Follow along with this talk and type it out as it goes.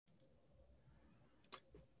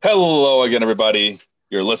Hello again, everybody.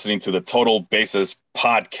 You're listening to the Total Bases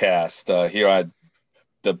podcast here at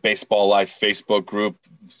the Baseball Life Facebook group.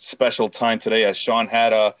 Special time today, as Sean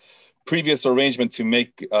had a previous arrangement to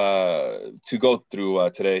make to go through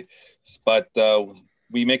today, but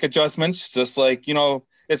we make adjustments. Just like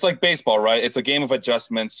it's like baseball, right? It's a game of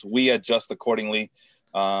adjustments. We adjust accordingly.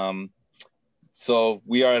 Um, so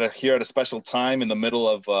we are here at a special time in the middle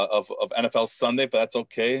of NFL Sunday, but that's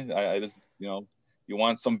okay. I just you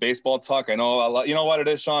want some baseball talk? I know a lot. You know what it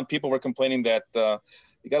is, Sean? People were complaining that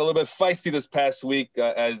you got a little bit feisty this past week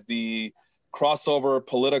as the crossover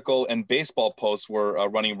political and baseball posts were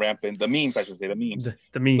running rampant. The memes, I should say, the memes.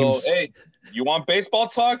 The memes. So, hey, you want baseball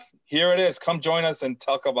talk? Here it is. Come join us and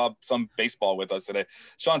talk about some baseball with us today.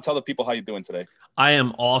 Sean, tell the people how you doing today. I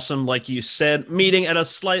am awesome. Like you said, meeting at a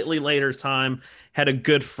slightly later time, had a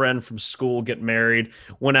good friend from school get married,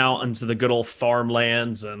 went out into the good old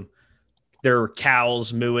farmlands, and there were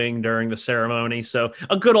cows mooing during the ceremony. So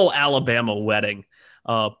a good old Alabama wedding.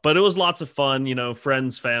 But it was lots of fun,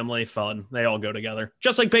 friends, family, fun. They all go together.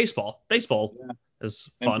 Just like baseball. Baseball is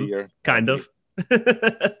fun, kind of.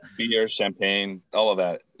 Beer, champagne, all of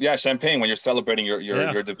that. Yeah, champagne when you're celebrating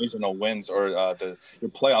your divisional wins or your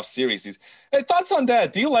playoff series. Hey, thoughts on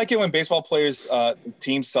that? Do you like it when baseball players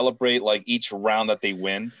teams celebrate like each round that they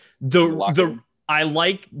win? I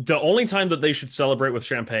like the only time that they should celebrate with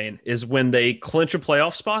champagne is when they clinch a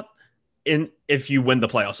playoff spot. If you win the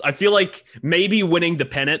playoffs, I feel like maybe winning the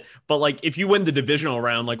pennant, but like if you win the divisional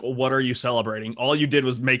round, like what are you celebrating? All you did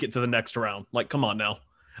was make it to the next round. Like, come on now.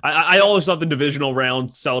 I always thought the divisional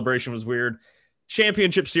round celebration was weird.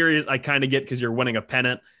 Championship series, I kind of get because you're winning a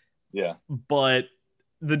pennant. Yeah. But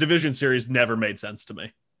the division series never made sense to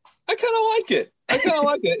me. I kind of like it.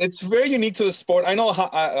 It's very unique to the sport. I know,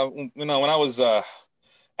 when I was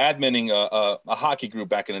adminning a hockey group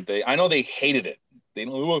back in the day, I know they hated it.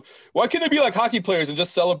 Why can't they be like hockey players and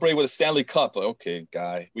just celebrate with a Stanley Cup? Like, okay,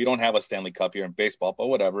 guy, we don't have a Stanley Cup here in baseball, but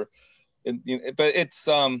whatever. But it's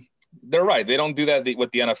they're right. They don't do that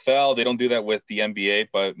with the NFL. They don't do that with the NBA.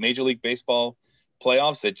 But Major League Baseball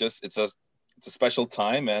playoffs, it's a special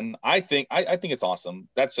time, and I think it's awesome.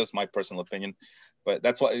 That's just my personal opinion. But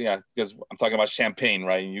that's why, because I'm talking about champagne,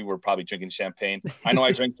 right? And you were probably drinking champagne. I know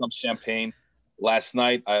I drank some champagne last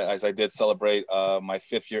night as I did celebrate my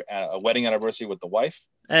 5th year wedding anniversary with the wife.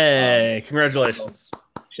 Hey, congratulations.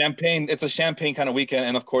 Champagne, it's a champagne kind of weekend.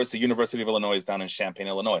 And of course, the University of Illinois is down in Champaign,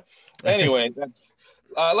 Illinois. Anyway,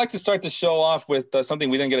 I'd like to start the show off with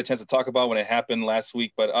something we didn't get a chance to talk about when it happened last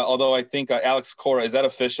week. But although I think Alex Cora, is that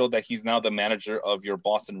official that he's now the manager of your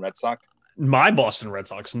Boston Red Sox? My Boston Red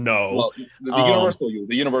Sox, no. Well,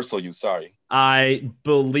 the Universal U, sorry. I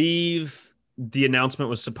believe the announcement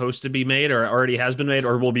was supposed to be made or already has been made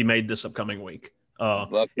or will be made this upcoming week.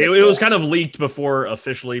 It was kind of leaked before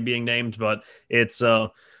officially being named, but it's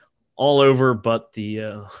all over. But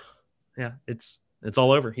it's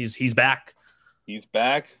all over. He's back. He's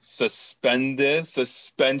back. Suspension,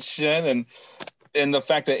 and the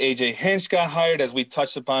fact that AJ Hinch got hired, as we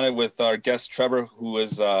touched upon it with our guest Trevor, who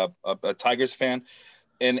is a Tigers fan,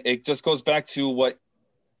 and it just goes back to what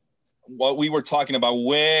we were talking about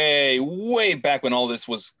way back when all this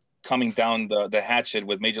was coming down the hatchet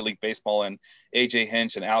with Major League Baseball and AJ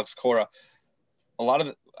Hinch and Alex Cora. A lot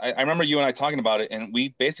of I remember you and I talking about it, and we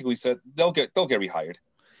basically said they'll get rehired.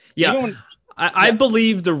 Yeah, I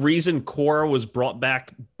believe the reason Cora was brought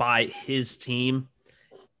back by his team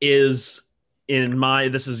is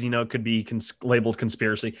this is could be labeled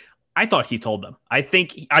conspiracy. I thought he told them. I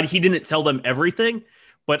think he didn't tell them everything.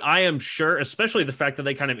 But I am sure, especially the fact that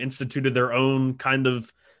they kind of instituted their own kind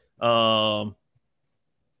of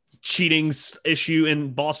cheating issue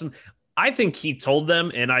in Boston. I think he told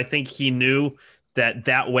them, and I think he knew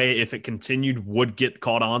that way, if it continued, would get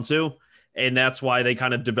caught onto. And that's why they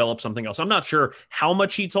kind of developed something else. I'm not sure how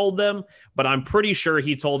much he told them, but I'm pretty sure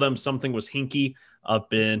he told them something was hinky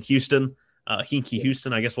up in Houston.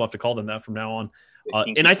 Houston, I guess we'll have to call them that from now on.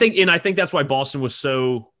 And I think that's why Boston was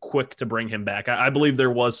so quick to bring him back. I believe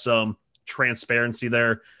there was some transparency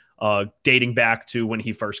there, dating back to when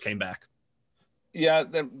he first came back. Yeah,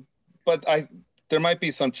 but there might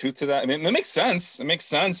be some truth to that. I mean, it makes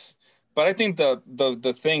sense. But I think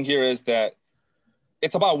the thing here is that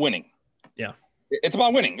it's about winning. Yeah. It's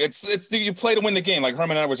about winning. It's you play to win the game, like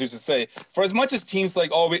Herman Edwards used to say. For as much as teams like,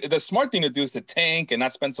 the smart thing to do is to tank and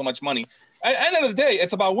not spend so much money. At the end of the day,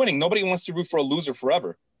 it's about winning. Nobody wants to root for a loser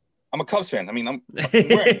forever. I'm a Cubs fan. I mean,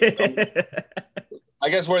 I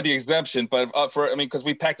guess we're the exemption, but because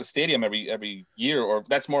we pack the stadium every year, or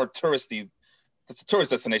that's more touristy. It's a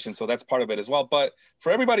tourist destination, so that's part of it as well. But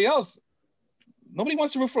for everybody else, nobody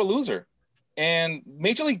wants to root for a loser. And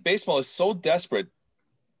Major League Baseball is so desperate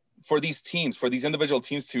for these teams, for these individual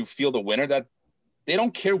teams to field a winner, that they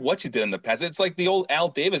don't care what you did in the past. It's like the old Al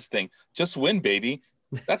Davis thing. Just win, baby.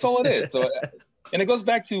 That's all it is. So, and it goes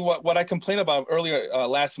back to what I complained about earlier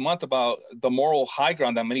last month about the moral high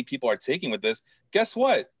ground that many people are taking with this. Guess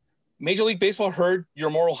what? Major League Baseball heard your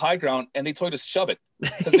moral high ground and they told you to shove it.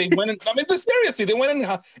 Because they went in, I mean, seriously, they went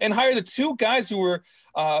in and hired the two guys who were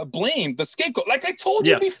blamed, the scapegoat. Like I told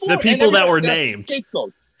you before. The people that were named.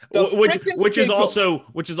 Scapegoats. Which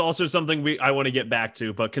is also something I want to get back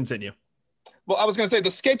to, but continue. Well, I was going to say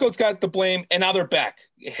the scapegoats got the blame, and now they're back.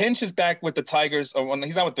 Hinch is back with the Tigers.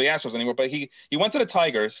 He's not with the Astros anymore, but he went to the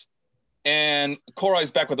Tigers, and Cora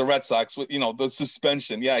is back with the Red Sox with, the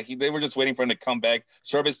suspension. Yeah, they were just waiting for him to come back,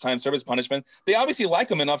 serve his time, serve his punishment. They obviously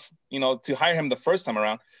like him enough, to hire him the first time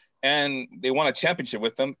around, and they won a championship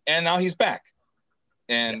with him, and now he's back.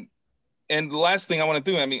 And the last thing I want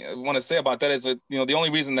to do, I want to say about that is that, the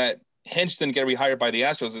only reason that Hinch didn't get rehired by the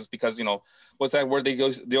Astros is because, what's that word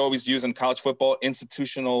they always use in college football?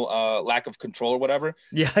 Institutional lack of control or whatever.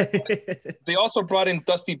 Yeah. They also brought in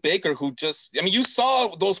Dusty Baker, who you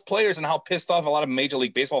saw those players and how pissed off a lot of Major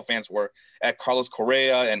League Baseball fans were at Carlos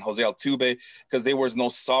Correa and Jose Altuve, because there was no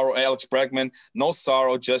sorrow. Alex Bregman, no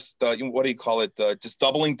sorrow, just, what do you call it? Just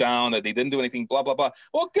doubling down that they didn't do anything, blah, blah, blah.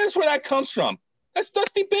 Well, guess where that comes from? That's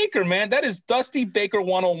Dusty Baker, man. That is Dusty Baker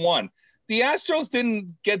 101. The Astros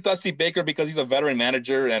didn't get Dusty Baker because he's a veteran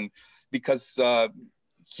manager and because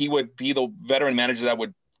he would be the veteran manager that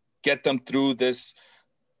would get them through this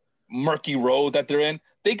murky road that they're in.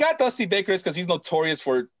 They got Dusty Baker because he's notorious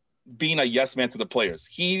for being a yes man to the players.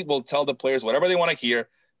 He will tell the players whatever they want to hear.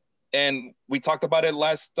 And we talked about it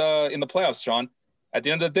last in the playoffs, Sean. At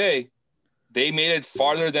the end of the day, they made it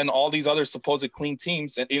farther than all these other supposed clean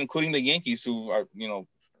teams, including the Yankees, who are,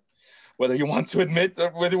 whether you want to admit or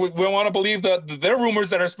whether we want to believe their rumors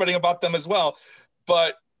that are spreading about them as well.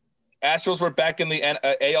 But Astros were back in the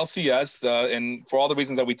ALCS, and for all the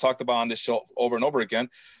reasons that we talked about on this show over and over again.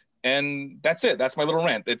 And that's it. That's my little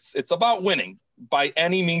rant. It's about winning by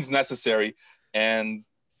any means necessary. And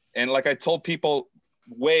like I told people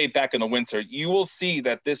way back in the winter, you will see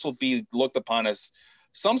that this will be looked upon as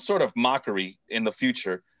some sort of mockery in the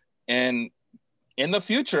future. And in the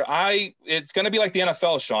future, it's going to be like the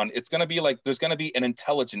NFL, Sean. It's going to be like there's going to be an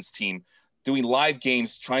intelligence team doing live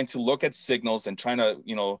games, trying to look at signals and trying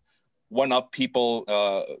to, one up people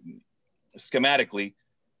schematically.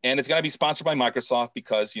 And it's going to be sponsored by Microsoft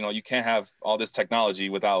because, you can't have all this technology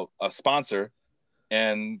without a sponsor.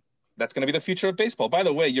 And that's going to be the future of baseball. By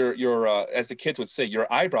the way, your as the kids would say, your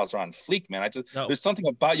eyebrows are on fleek, man. There's something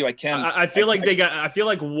about you. I feel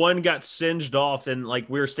like one got singed off and like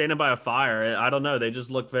we were standing by a fire. I don't know. They just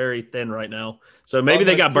look very thin right now. So maybe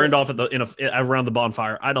they got burned off around the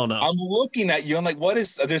bonfire. I don't know. I'm looking at you. I'm like,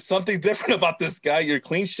 there's something different about this guy. You're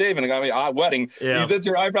clean shaven. Wedding. Yeah. You did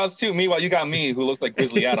your eyebrows too. Meanwhile, you got me who looks like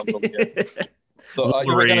Grizzly Adams over here. So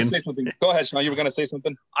you were going to say something. Go ahead, Sean. You were going to say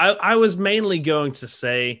something. I was mainly going to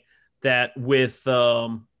say that with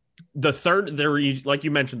the third, like you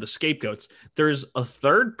mentioned, the scapegoats, there's a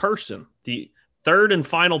third person, the third and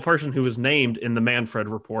final person who was named in the Manfred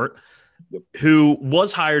report, who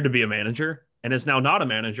was hired to be a manager and is now not a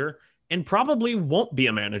manager and probably won't be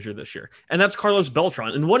a manager this year. And that's Carlos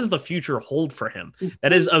Beltran. And what does the future hold for him?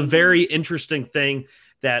 That is a very interesting thing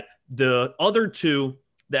that the other two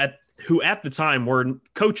who at the time were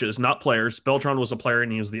coaches, not players. Beltran was a player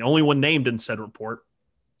and he was the only one named in said report.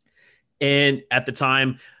 And at the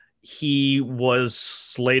time, he was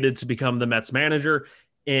slated to become the Mets manager.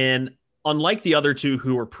 And unlike the other two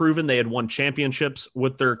who were proven they had won championships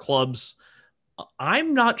with their clubs,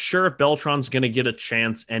 I'm not sure if Beltran's going to get a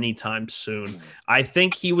chance anytime soon. I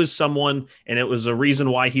think he was someone, and it was a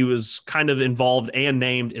reason why he was kind of involved and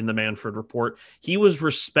named in the Manfred report. He was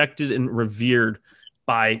respected and revered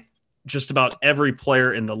by just about every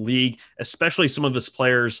player in the league, especially some of his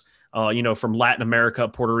players from Latin America,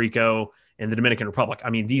 Puerto Rico, and the Dominican Republic. I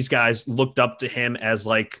mean, these guys looked up to him as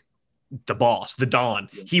like the boss, the Don.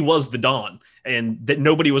 He was the Don, and that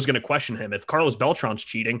nobody was going to question him. If Carlos Beltran's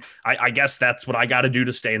cheating, I guess that's what I got to do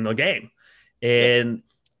to stay in the game. And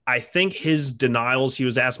I think his denials, he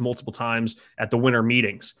was asked multiple times at the winter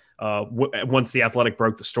meetings once the Athletic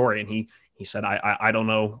broke the story, and he said, I don't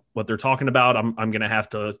know what they're talking about. I'm going to have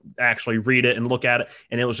to actually read it and look at it.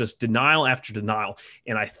 And it was just denial after denial.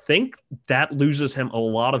 And I think that loses him a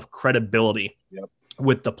lot of credibility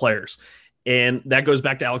with the players. And that goes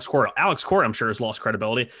back to Alex Cora. Alex Cora, I'm sure, has lost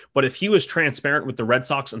credibility. But if he was transparent with the Red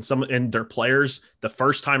Sox and their players the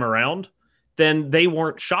first time around, then they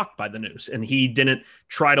weren't shocked by the news. And he didn't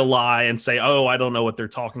try to lie and say, oh, I don't know what they're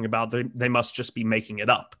talking about. They must just be making it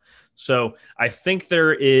up. So I think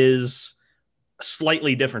there is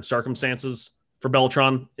slightly different circumstances for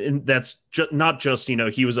Beltran. And that's not just,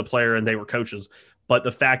 he was a player and they were coaches, but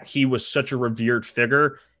the fact he was such a revered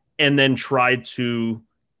figure and then tried to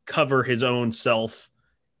cover his own self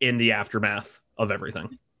in the aftermath of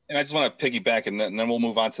everything. And I just want to piggyback, and then we'll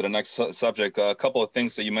move on to the next subject. A couple of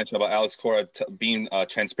things that you mentioned about Alex Cora being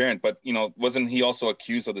transparent, but wasn't he also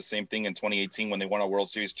accused of the same thing in 2018 when they won a World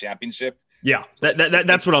Series championship? Yeah,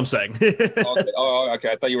 that's what I'm saying. Okay. Oh, okay.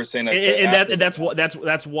 I thought you were saying that. And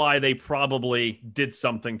that's why they probably did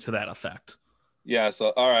something to that effect. Yeah.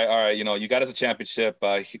 So all right. You got us a championship.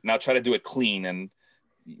 Now try to do it clean, and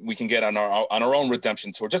we can get on our own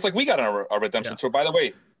redemption tour, just like we got on our redemption tour. By the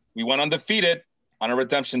way, we went undefeated on a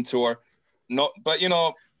redemption tour. No, but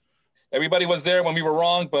everybody was there when we were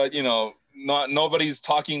wrong, but nobody's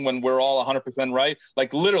talking when we're all 100% right.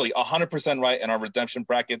 Like literally 100% right in our redemption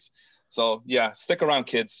brackets. So yeah, stick around,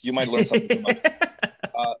 kids. You might learn something from us.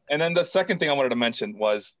 And then the second thing I wanted to mention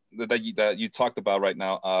was that you talked about right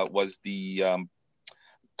now was the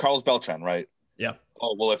Carlos Beltran, right? Yeah.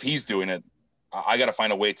 Oh, well, if he's doing it, I got to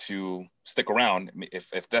find a way to stick around.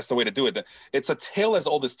 If that's the way to do it, then it's a tale as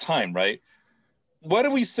old as time, right? What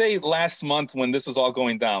did we say last month when this was all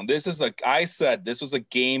going down? I said this was a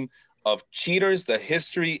game of cheaters. The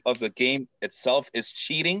history of the game itself is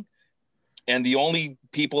cheating. And the only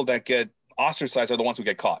people that get ostracized are the ones who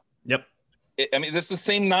get caught. Yep. This is the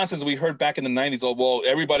same nonsense we heard back in the 90s. Oh, well,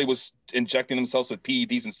 everybody was injecting themselves with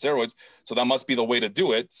PEDs and steroids, so that must be the way to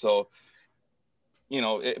do it. So,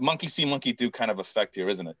 monkey see, monkey do kind of effect here,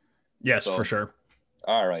 isn't it? Yes, for sure.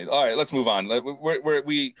 All right. Let's move on.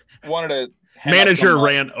 We wanted to Manager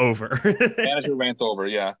rant over. Manager rant over.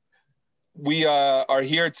 Yeah. We are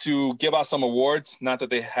here to give out some awards. Not that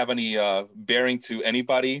they have any bearing to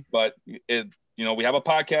anybody, but we have a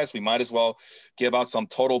podcast. We might as well give out some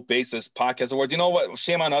Total Bases podcast awards. You know what?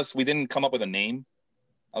 Shame on us. We didn't come up with a name.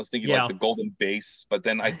 I was thinking like the Golden Base, but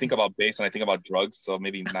then I think about base and I think about drugs. So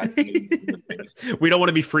maybe not. We don't want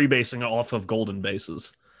to be freebasing off of golden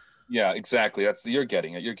bases. Yeah, exactly. You're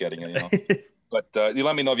getting it. But you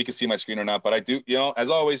let me know if you can see my screen or not. But I do, as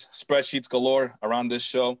always, spreadsheets galore around this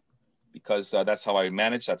show because that's how I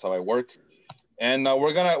manage. That's how I work. And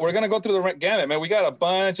we're gonna go through the gamut, man. We got a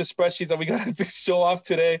bunch of spreadsheets that we got to show off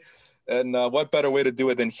today. And what better way to do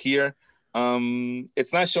it than here?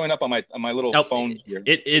 It's not showing up on my little phone here.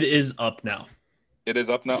 It is up now. It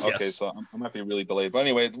is up now? Yes. Okay, so I might be really delayed. But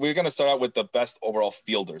anyway, we're going to start out with the best overall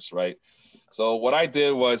fielders, right? So what I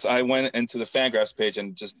did was I went into the Fangraphs page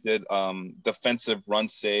and just did defensive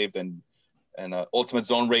runs saved and ultimate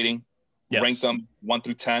zone rating, ranked them 1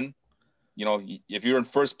 through 10. If you're in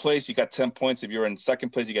first place, you got 10 points. If you're in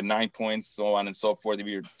second place, you get 9 points, so on and so forth. If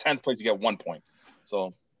you're 10th place, you get 1 point.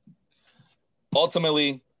 So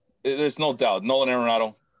ultimately, there's no doubt, Nolan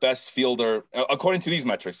Arenado, best fielder according to these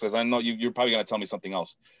metrics, because I know you're probably going to tell me something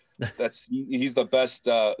else. He's the best,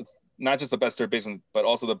 not just the best third baseman, but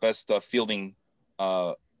also the best fielding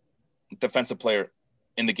defensive player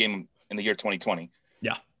in the game in the year 2020.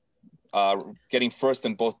 Yeah. Getting first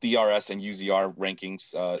in both DRS and UZR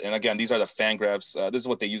rankings. And again, these are the Fangraphs. This is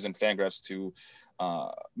what they use in Fangraphs to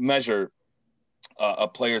measure a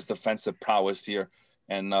player's defensive prowess here.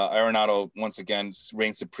 And Arenado, once again,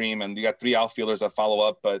 reigns supreme. And you got 3 outfielders that follow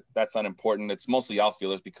up, but that's not important. It's mostly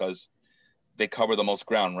outfielders because they cover the most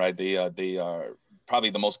ground, right? They are probably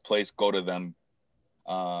the most plays go to them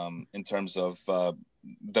in terms of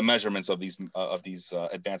the measurements of these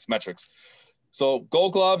advanced metrics. So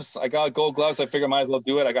Gold Gloves, I got Gold Gloves. I figure I might as well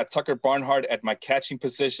do it. I got Tucker Barnhart at my catching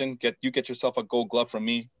position. Get yourself a Gold Glove from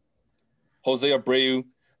me. Jose Abreu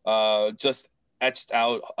just etched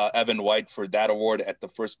out Evan White for that award at the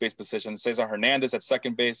first base position. Cesar Hernandez at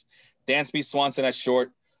second base, Dansby Swanson at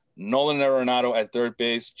short, Nolan Arenado at third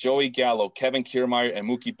base, Joey Gallo, Kevin Kiermaier, and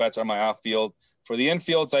Mookie Betts are my outfield. For the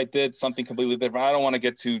infields, I did something completely different. I don't want to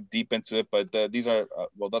get too deep into it, but these are,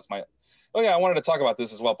 that's my, I wanted to talk about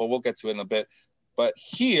this as well, but we'll get to it in a bit. But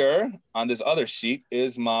here on this other sheet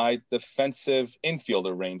is my defensive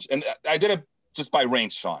infielder range. And I did it just by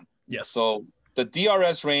range, Sean. Yes. So the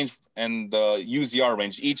DRS range and the UZR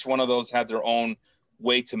range, each one of those had their own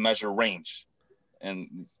way to measure range.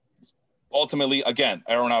 And ultimately, again,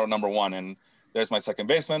 Arenado number 1. And there's my second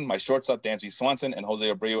baseman, my shortstop, Dansby Swanson, and Jose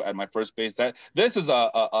Abreu at my first base. This is a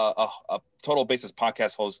Total Bases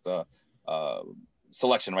podcast host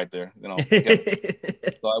selection right there.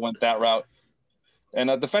 So I went that route. And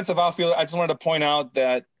a defensive outfielder, I just wanted to point out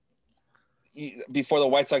that before the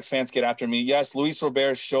White Sox fans get after me, yes, Luis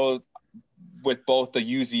Robert showed with both the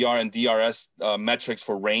UZR and DRS metrics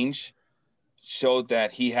for range, showed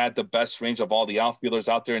that he had the best range of all the outfielders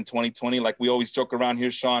out there in 2020. Like we always joke around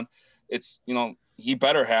here, Sean, it's, he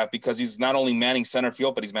better have, because he's not only manning center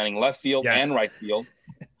field, but he's manning left field and right field.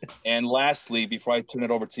 And lastly, before I turn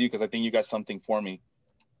it over to you, because I think you got something for me,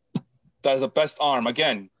 that's the best arm.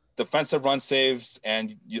 Again, defensive run saves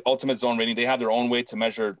and ultimate zone rating, they have their own way to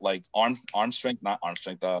measure like arm strength, not arm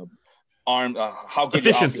strength, how good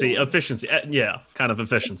efficiency, kind of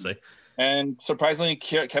efficiency. And surprisingly,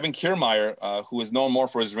 Kevin Kiermaier, who is known more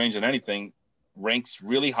for his range than anything, ranks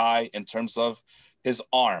really high in terms of his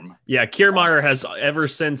arm. Yeah, Kiermaier has, ever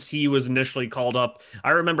since he was initially called up,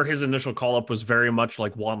 I remember his initial call-up was very much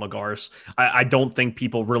like Juan Lagares. I don't think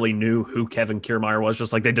people really knew who Kevin Kiermaier was,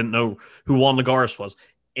 just like they didn't know who Juan Lagares was.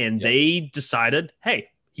 And they decided, hey,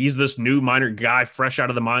 he's this new minor guy, fresh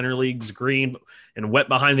out of the minor leagues, green and wet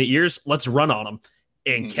behind the ears. Let's run on him.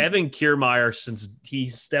 And Kevin Kiermaier, since he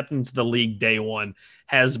stepped into the league day one,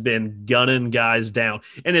 has been gunning guys down.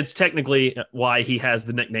 And it's technically why he has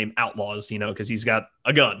the nickname Outlaws, because he's got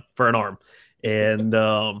a gun for an arm. And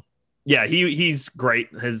he's great.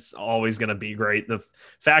 He's always going to be great. The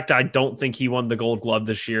fact I don't think he won the Gold Glove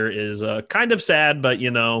this year is kind of sad, but,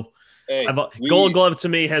 Gold Glove to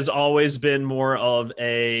me has always been more of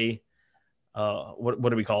a, what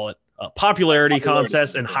do we call it? Popularity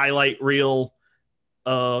contest and highlight reel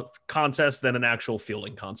contest than an actual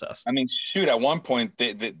fielding contest. I mean, shoot, at one point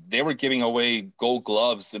they were giving away Gold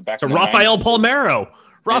Gloves back to Rafael Palmeiro.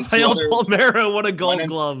 Palmeiro won a Gold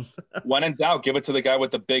Glove. When in doubt, give it to the guy with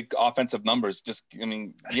the big offensive numbers.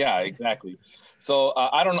 Exactly. So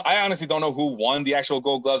I honestly don't know who won the actual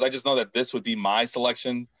Gold Gloves. I just know that this would be my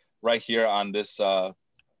selection right here on this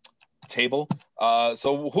table.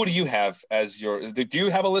 So who do you have as your? Do you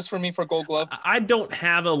have a list for me for Gold Glove? I don't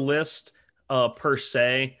have a list per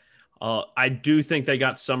se. I do think they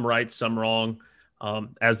got some right, some wrong,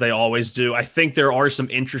 as they always do. I think there are some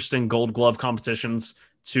interesting Gold Glove competitions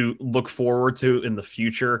to look forward to in the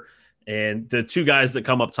future. And the two guys that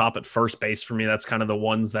come up top at first base for me, that's kind of the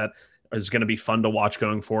ones that is going to be fun to watch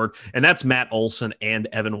going forward. And that's Matt Olson and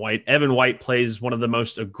Evan White. Evan White plays one of the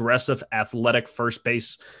most aggressive, athletic first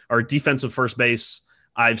base or defensive first base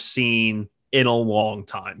I've seen in a long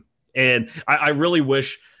time. And I really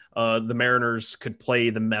wish the Mariners could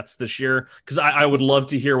play the Mets this year, because I would love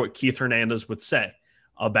to hear what Keith Hernandez would say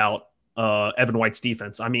about Evan White's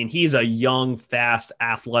defense. I mean, he's a young, fast,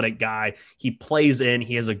 athletic guy. He plays in,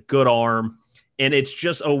 he has a good arm, and it's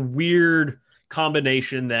just a weird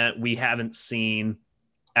combination that we haven't seen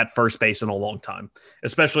at first base in a long time,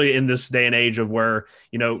 especially in this day and age of where,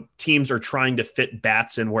 teams are trying to fit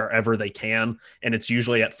bats in wherever they can. And it's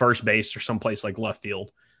usually at first base or someplace like left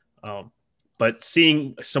field. But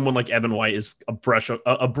seeing someone like Evan White is a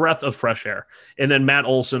breath of fresh air. And then Matt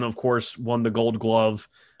Olson, of course, won the Gold Glove,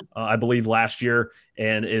 I believe, last year,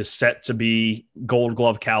 and is set to be Gold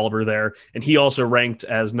Glove caliber there. And he also ranked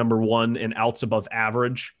as number 1 in outs above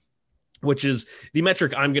average, which is the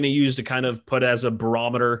metric I'm going to use to kind of put as a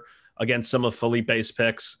barometer against some of Felipe's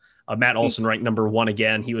picks. Matt Olson ranked number 1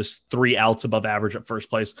 again. He was 3 outs above average at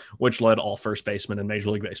first place, which led all first basemen in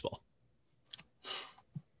Major League Baseball.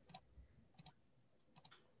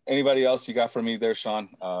 Anybody else you got for me there, Sean?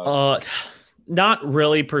 Not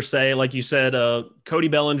really per se. Like you said, Cody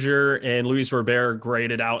Bellinger and Luis Robert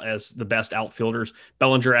graded out as the best outfielders.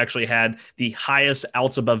 Bellinger actually had the highest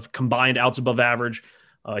combined outs above average.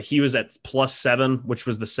 He was at +7, which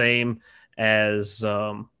was the same as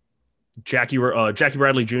Jackie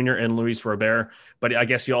Bradley Jr. and Luis Robert. But I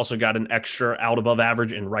guess he also got an extra out above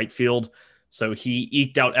average in right field. So he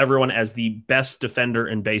eked out everyone as the best defender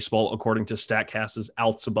in baseball, according to StatCast's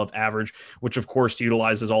outs above average, which of course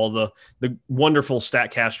utilizes all the wonderful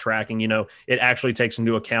StatCast tracking. It actually takes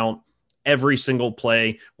into account every single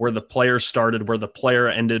play, where the player started, where the player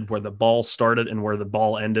ended, where the ball started, and where the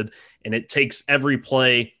ball ended. And it takes every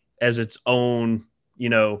play as its own,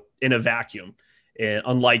 in a vacuum. And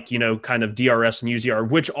unlike, kind of DRS and UZR,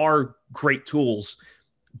 which are great tools,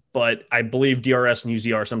 but I believe DRS and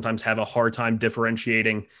UZR sometimes have a hard time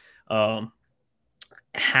differentiating how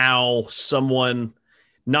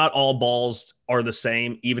not all balls are the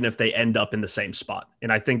same, even if they end up in the same spot.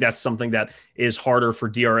 And I think that's something that is harder for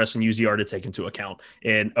DRS and UZR to take into account.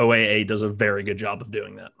 And OAA does a very good job of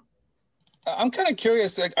doing that. I'm kind of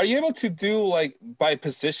curious, are you able to do by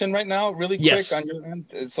position right now really quick on your end,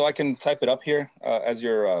 so I can type it up here as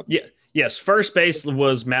your Yes. First base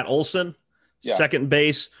was Matt Olson. Yeah. Second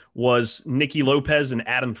base was Nicky Lopez and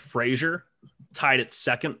Adam Frazier, tied at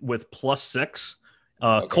second with +6.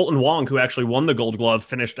 Okay. Colton Wong, who actually won the Gold Glove,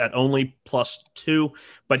 finished at only +2,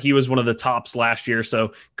 but he was one of the tops last year,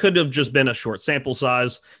 so could have just been a short sample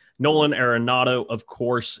size. Nolan Arenado, of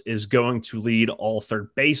course, is going to lead all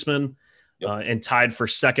third basemen Yep. and tied for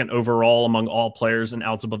second overall among all players in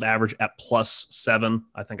outs above average at +7.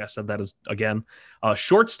 I think I said that again.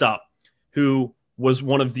 Shortstop, who was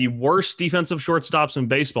one of the worst defensive shortstops in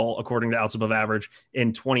baseball, according to outs above average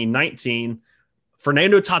in 2019,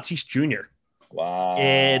 Fernando Tatis Jr. Wow.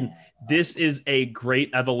 And this is a great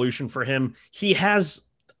evolution for him. He has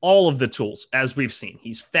all of the tools, as we've seen.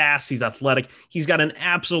 He's fast, he's athletic, he's got an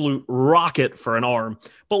absolute rocket for an arm.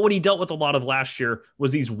 But what he dealt with a lot of last year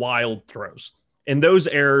was these wild throws. And those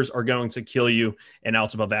errors are going to kill you in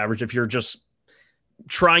outs above average if you're just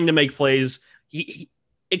trying to make plays.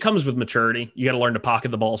 It comes with maturity. You got to learn to pocket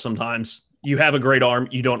the ball sometimes. You have a great arm,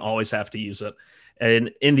 you don't always have to use it. And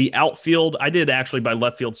in the outfield, I did actually by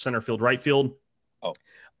left field, center field, right field. Oh.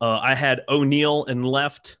 I had O'Neill in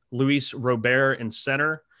left, Luis Robert in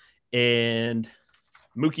center, and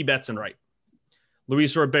Mookie Betts in right.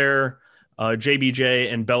 Luis Robert,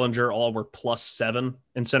 JBJ, and Bellinger all were +7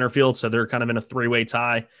 in center field, so they're kind of in a three-way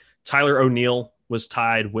tie. Tyler O'Neill was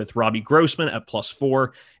tied with Robbie Grossman at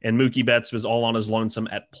 +4, and Mookie Betts was all on his lonesome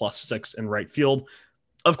at +6 in right field.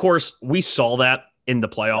 Of course, we saw that in the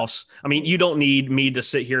playoffs. I mean, you don't need me to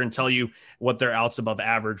sit here and tell you what their outs above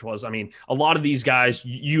average was. I mean, a lot of these guys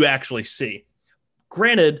you actually see.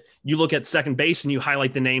 Granted, you look at second base and you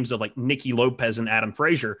highlight the names of like Nicky Lopez and Adam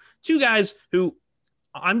Frazier, two guys who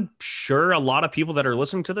I'm sure a lot of people that are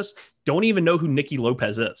listening to this don't even know who Nicky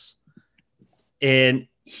Lopez is. And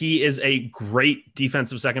he is a great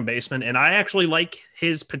defensive second baseman, and I actually like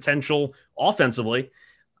his potential offensively.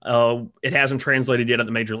 It hasn't translated yet at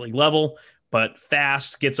the major league level, but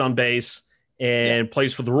fast, gets on base, and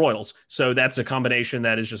plays for the Royals. So that's a combination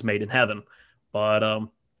that is just made in heaven. But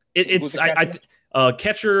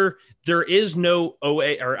catcher, there is no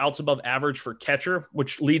OA or outs above average for catcher,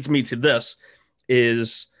 which leads me to this: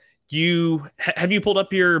 is have you pulled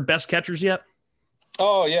up your best catchers yet?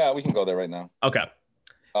 Oh yeah, we can go there right now. Okay,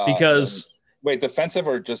 because wait, defensive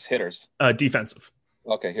or just hitters? Defensive.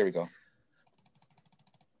 Okay, here we go.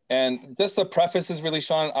 And just the preface is really,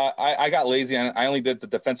 Sean, I got lazy and I only did the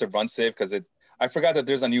defensive run save because I forgot that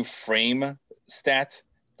there's a new frame stat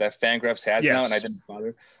that Fangraphs has now, and I didn't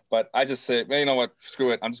bother. But I just said, well, you know what, screw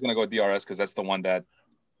it. I'm just going to go with DRS because that's the one that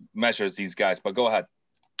measures these guys. But go ahead.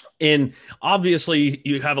 And obviously,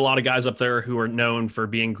 you have a lot of guys up there who are known for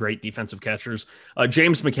being great defensive catchers.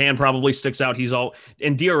 James McCann probably sticks out.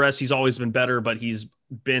 In DRS, he's always been better, but he's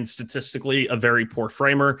been statistically a very poor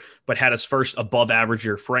framer, but had his first above average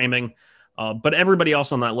year framing. But everybody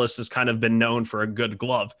else on that list has kind of been known for a good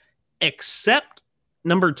glove, except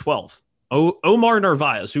number 12, Omar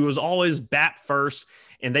Narvaez, who was always bat first,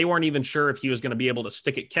 and they weren't even sure if he was going to be able to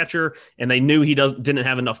stick at catcher, and they knew he didn't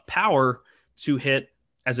have enough power to hit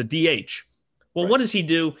as a DH. Well, What does he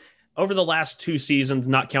do? Over the last 2 seasons,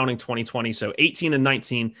 not counting 2020, so 18 and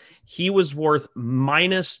 19, he was worth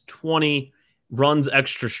 -20 runs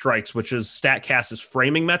extra strikes, which is StatCast's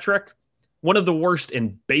framing metric, one of the worst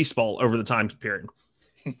in baseball over the time period.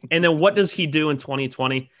 And then what does he do in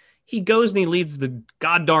 2020? He goes and he leads the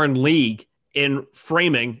goddarn league in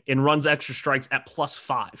framing and runs extra strikes at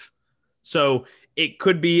 +5. So it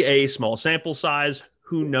could be a small sample size.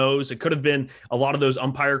 Who knows? It could have been a lot of those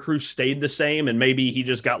umpire crews stayed the same, and maybe he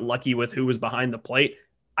just got lucky with who was behind the plate.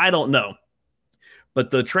 I don't know.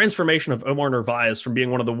 But the transformation of Omar Narvaez from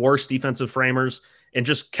being one of the worst defensive framers and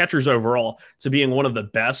just catchers overall to being one of the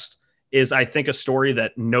best is, I think, a story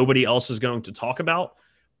that nobody else is going to talk about.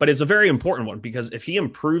 But it's a very important one because if he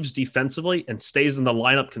improves defensively and stays in the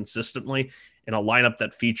lineup consistently, in a lineup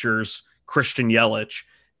that features Christian Yelich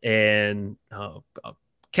and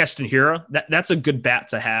Keston Hiura, that's a good bat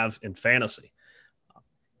to have in fantasy.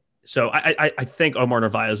 So I think Omar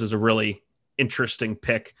Narvaez is a really interesting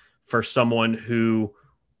pick for someone who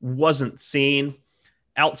wasn't seen.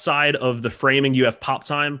 Outside of the framing, you have Pop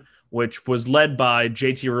Time, which was led by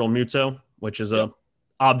JT Realmuto, which is a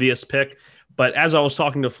obvious pick. But as I was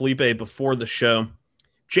talking to Felipe before the show,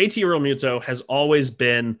 JT Realmuto has always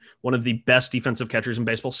been one of the best defensive catchers in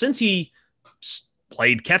baseball since he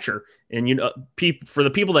played catcher. And for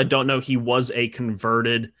the people that don't know, he was a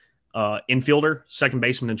converted infielder, second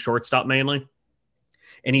baseman and shortstop mainly.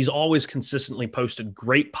 And he's always consistently posted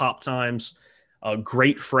great pop times, a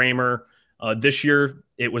great framer. This year,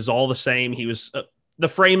 it was all the same. He was the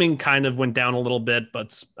framing kind of went down a little bit,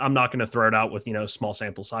 but I'm not going to throw it out with small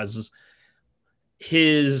sample sizes.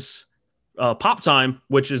 His pop time,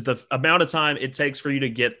 which is the amount of time it takes for you to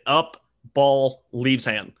get up, ball, leaves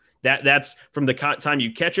hand. That's from the time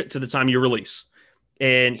you catch it to the time you release.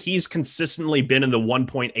 And he's consistently been in the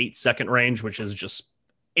 1.8 second range, which is just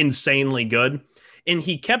insanely good. And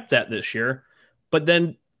he kept that this year, but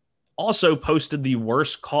then also posted the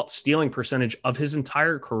worst caught stealing percentage of his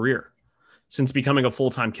entire career since becoming a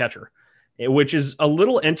full-time catcher, which is a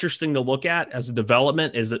little interesting to look at as a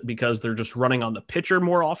development. Is it because they're just running on the pitcher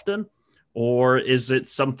more often? Or is it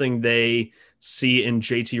something they see in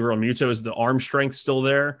JT Realmuto? Is the arm strength still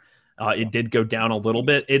there? It did go down a little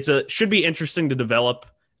bit. Should be interesting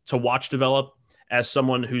to watch develop as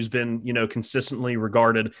someone who's been, consistently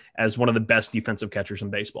regarded as one of the best defensive catchers in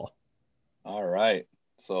baseball. All right.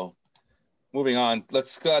 So moving on,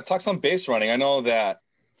 let's talk some base running. I know that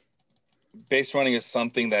base running is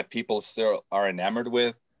something that people still are enamored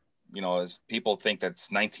with, as people think that's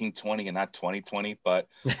 1920 and not 2020, but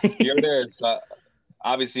here it is.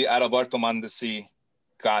 Obviously, Adalberto Mondesi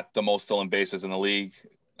got the most stolen bases in the league.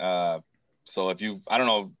 So if you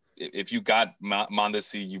got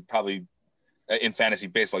Mondesi, you probably, in fantasy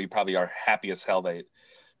baseball, you probably are happy as hell that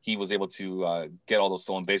he was able to get all those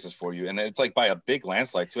stolen bases for you. And it's like by a big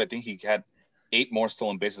landslide too. I think he had 8 more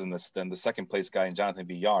stolen bases than the second place guy in Jonathan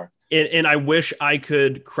Villar. And I wish I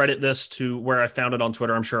could credit this to where I found it on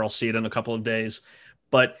Twitter. I'm sure I'll see it in a couple of days.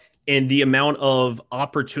 But in the amount of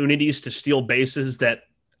opportunities to steal bases that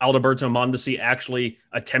Adalberto Mondesi actually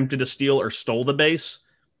attempted to steal or stole the base,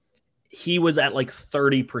 he was at like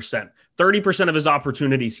 30%. 30% of his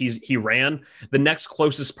opportunities he ran. The next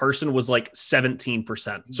closest person was like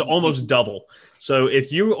 17%. So almost double. So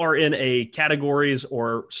if you are in a categories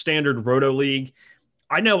or standard roto league,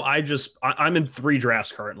 I know I'm in 3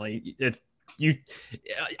 drafts currently.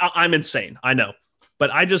 I'm insane. I know.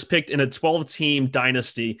 But I just picked in a 12-team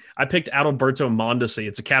dynasty. I picked Adalberto Mondesi.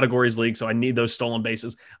 It's a categories league, so I need those stolen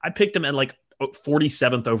bases. I picked him at like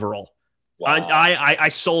 47th overall. Wow. I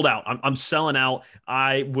sold out. I'm selling out.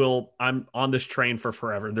 I'm on this train for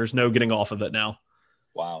forever. There's no getting off of it now.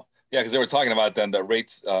 Wow. Yeah, because they were talking about then the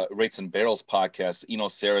rates and barrels podcast. Eno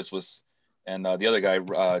Saris was, and the other guy,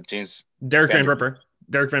 Derek Van Ripper.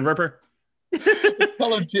 Derek Van Ripper.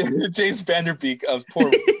 Tell him James Vanderbeek of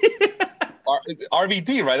poor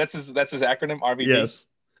RVD, right? That's his acronym. RVD. Yes.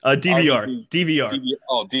 DVR. DVR.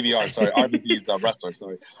 DVR. Sorry, RVD is the wrestler.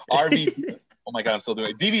 Sorry, RVD. Oh my God, I'm still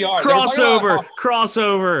doing it. DVR.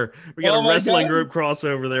 Crossover. We got a wrestling group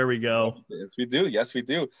crossover. There we go. Yes, we do.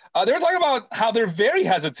 They were talking about how they're very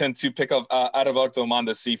hesitant to pick up Adalberto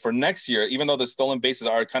Mondesi for next year, even though the stolen bases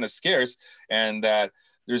are kind of scarce, and that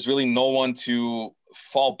there's really no one to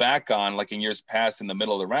fall back on like in years past in the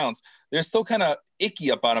middle of the rounds. They're still kind of icky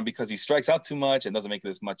about him because he strikes out too much and doesn't make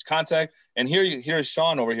this much contact. And here's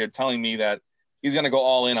Sean over here telling me that he's going to go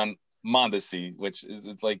all in on Mondesi, which is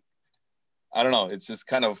it's like, I don't know. It's just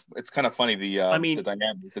kind of funny. The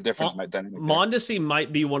dynamic, the difference. Mondesi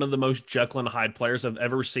might be one of the most Jekyll and Hyde players I've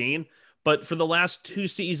ever seen, but for the last 2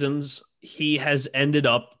 seasons, he has ended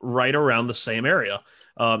up right around the same area.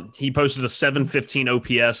 He posted a 715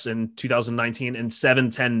 OPS in 2019 and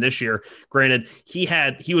 710 this year. Granted,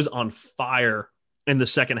 he was on fire in the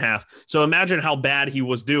second half. So imagine how bad he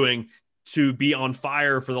was doing to be on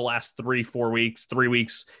fire for the last 3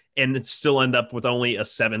 weeks, and still end up with only a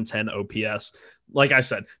 710 OPS. Like I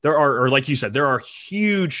said, like you said, there are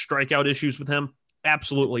huge strikeout issues with him.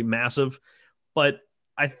 Absolutely massive. But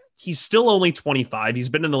he's still only 25. He's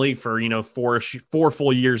been in the league for, 4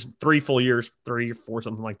 full years, 3 full years, 3 or 4,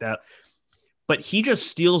 something like that. But he just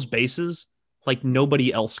steals bases like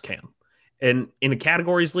nobody else can. And in a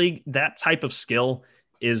categories league, that type of skill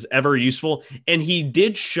is ever useful. And he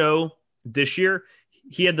did show this year,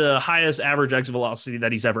 he had the highest average exit velocity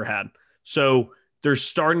that he's ever had. So there's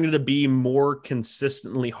starting to be more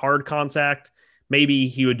consistently hard contact. Maybe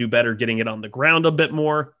he would do better getting it on the ground a bit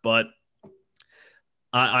more, but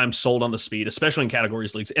I'm sold on the speed, especially in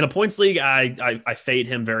categories leagues. In a points league, I fade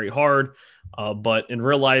him very hard, but in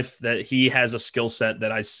real life, that he has a skill set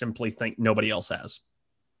that I simply think nobody else has.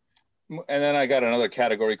 And then I got another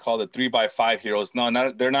category called the 3x5 heroes. No,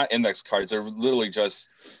 they're not index cards. They're literally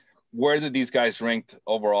just where did these guys ranked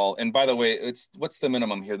overall. And by the way, what's the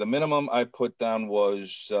minimum here? The minimum I put down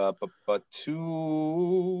was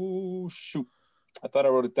 2. Shoot, I thought I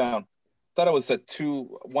wrote it down. I thought it was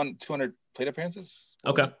 200 plate appearances.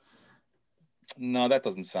 Okay. No, that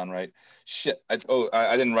doesn't sound right. Shit. I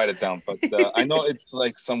didn't write it down, but I know it's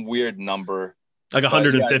like some weird number. Like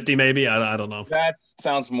 150, maybe. I don't know. That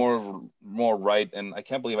sounds more right, and I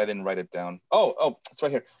can't believe I didn't write it down. Oh, it's right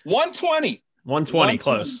here. 120. 120,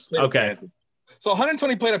 close. Okay. So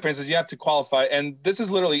 120 plate appearances, you have to qualify, and this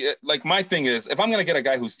is literally like my thing is if I'm going to get a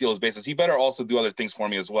guy who steals bases, he better also do other things for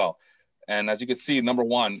me as well. And as you can see, number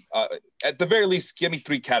one, at the very least, give me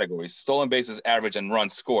 3 categories: stolen bases, average, and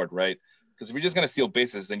runs scored, right? Because if you're just going to steal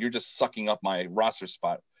bases, then you're just sucking up my roster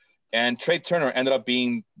spot. And Trey Turner ended up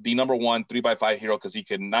being the number one 3x5 hero because he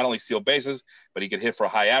could not only steal bases, but he could hit for a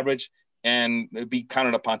high average and be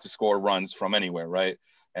counted upon to score runs from anywhere, right?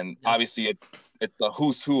 And obviously it's the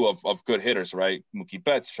who's who of good hitters, right? Mookie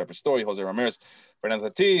Betts, Trevor Story, Jose Ramirez, Fernando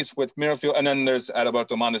Tatis with Merrifield. And then there's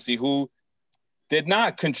Adalberto Mondesi, who did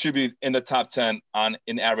not contribute in the top 10 on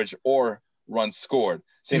in average or runs scored.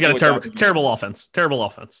 He's got a terrible offense. Terrible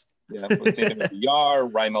offense. Yeah, same thing with Yar,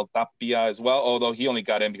 Raimel Tapia as well, although he only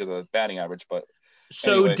got in because of the batting average. But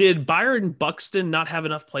so anyway. Did Byron Buxton not have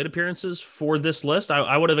enough plate appearances for this list?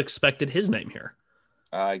 I would have expected his name here.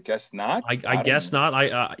 I guess not. I guess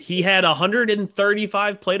not. He had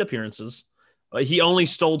 135 plate appearances. He only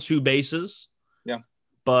stole 2 bases. Yeah.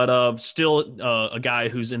 But still a guy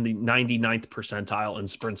who's in the 99th percentile in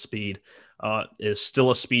sprint speed, is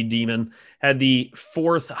still a speed demon, had the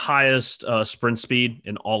 4th highest sprint speed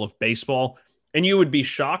in all of baseball. And you would be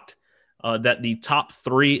shocked that the top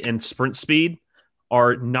 3 in sprint speed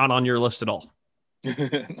are not on your list at all.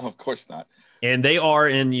 No, of course not. And they are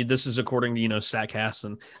this is according to, StatCast,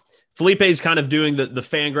 and Felipe's kind of doing the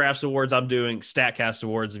Fangraphs awards. I'm doing StatCast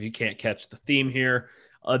awards. If you can't catch the theme here,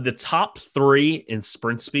 the top 3 in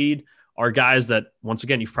sprint speed are guys that, once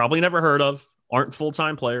again, you've probably never heard of, aren't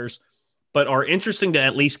full-time players, but are interesting to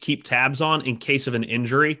at least keep tabs on in case of an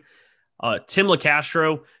injury. Tim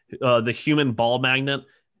LeCastro, the human ball magnet,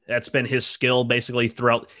 that's been his skill basically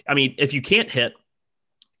throughout. I mean, if you can't hit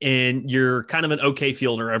and you're kind of an okay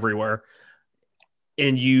fielder everywhere,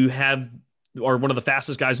 and you are one of the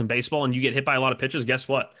fastest guys in baseball, and you get hit by a lot of pitches, guess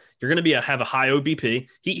what? You're going to have a high OBP.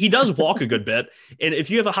 He does walk a good bit. And if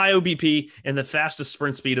you have a high OBP and the fastest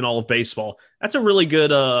sprint speed in all of baseball, that's a really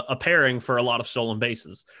good a pairing for a lot of stolen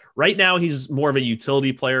bases. Right now, he's more of a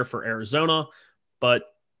utility player for Arizona, but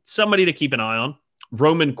somebody to keep an eye on.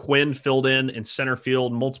 Roman Quinn filled in center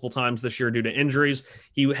field multiple times this year due to injuries.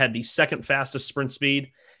 He had the 2nd fastest sprint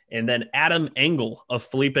speed. And then Adam Engel of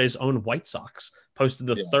Felipe's own White Sox posted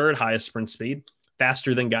the 3rd highest sprint speed,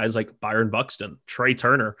 faster than guys like Byron Buxton, Trey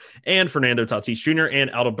Turner, and Fernando Tatis Jr.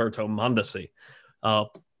 and Adalberto Mondesi.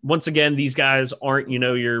 Once again, these guys aren't,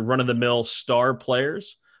 your run-of-the-mill star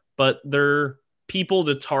players, but they're people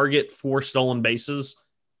to target for stolen bases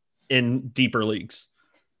in deeper leagues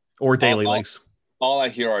or daily leagues. All I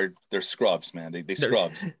hear they're scrubs, man. They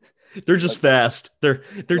scrubs. They're just fast. They're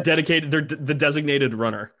dedicated. They're the designated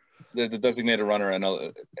runner. They're the designated runner. And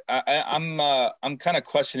I'm kind of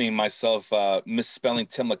questioning myself misspelling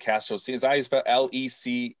Tim LeCastro. See, is that how you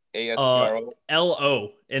spell Lecastro?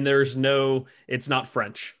 LO, and it's not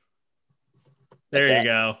French. There you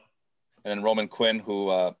go. And Roman Quinn, who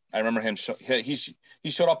I remember him, he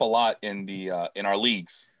showed up a lot in in our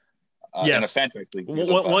leagues. Yes. In a Fantrax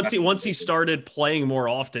league. Once he started playing more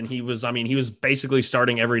often, he was basically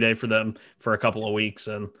starting every day for them for a couple of weeks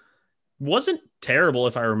and wasn't terrible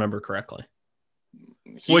if I remember correctly.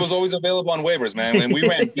 He was always available on waivers, man. And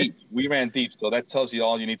we ran deep. So that tells you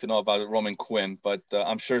all you need to know about Roman Quinn. But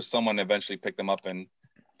I'm sure someone eventually picked him up and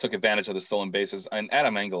took advantage of the stolen bases. And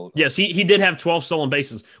Adam Engel. Yes, he did have 12 stolen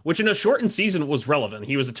bases, which in a shortened season was relevant.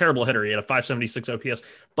 He was a terrible hitter. He had a 576 OPS,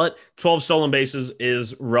 but 12 stolen bases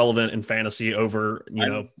is relevant in fantasy over,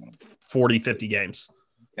 40, 50 games.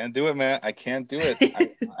 Can't do it, man. I can't do it.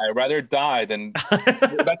 I'd rather die than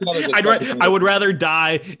that's another discussion. I would rather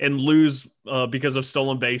die and lose because of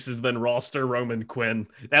stolen bases than roster Roman Quinn.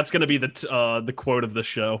 That's going to be the quote of the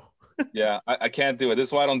show. Yeah, I can't do it. This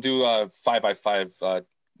is why I don't do 5x5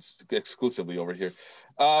 exclusively over here.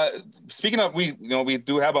 Speaking of, we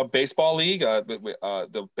do have a baseball league,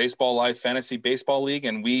 the Baseball Live Fantasy Baseball League,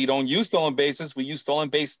 and we don't use stolen bases. We use stolen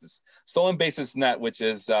bases net, which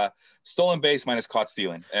is stolen base minus caught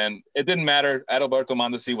stealing. And it didn't matter. Adalberto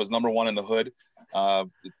Mondesi was number 1 in the hood.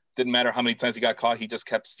 It didn't matter how many times he got caught. He just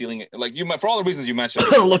kept stealing it. Like for all the reasons you mentioned.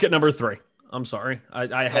 Look at number 3. I'm sorry.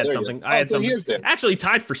 I had something. I had something. Actually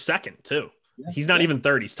tied for 2nd too. Yeah, he's not even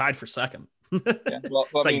 3rd. He's tied for 2nd. Yeah. Well,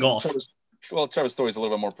 it's like golf. Trevor Story's a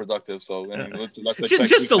little bit more productive, so let's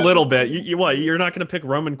just a little bit. You're not going to pick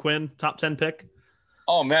Roman Quinn top 10 pick?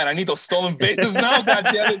 Oh man, I need those stolen bases now. God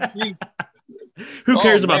damn it! Jeez. Who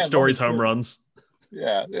cares about Story's home runs?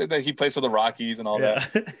 Yeah, he plays for the Rockies and all that.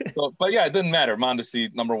 So, but yeah, it didn't matter.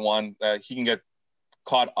 Mondesi, number 1, he can get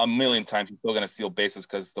caught a million times. He's still going to steal bases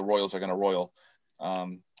because the Royals are going to royal.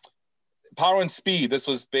 Power and speed. This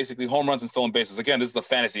was basically home runs and stolen bases. Again, this is the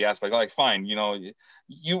fantasy aspect. Like, fine,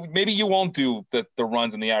 maybe you won't do the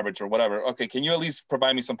runs and the average or whatever. Okay, can you at least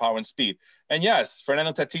provide me some power and speed? And yes,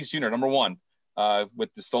 Fernando Tatis Jr., number 1.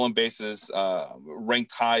 with the stolen bases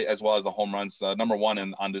ranked high, as well as the home runs, number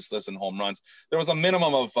one on this list in home runs. There was a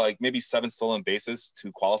minimum of like maybe 7 stolen bases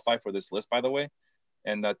to qualify for this list, by the way.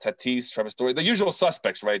 And Tatis, Trevor Story, the usual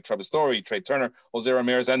suspects, right? Trevor Story, Trey Turner, Jose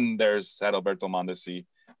Ramirez, and there's Adalberto Mondesi,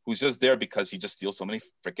 who's just there because he just steals so many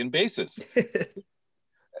freaking bases.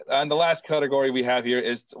 And the last category we have here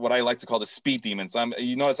is what I like to call the speed demons.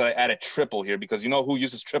 You notice I added triple here because you know who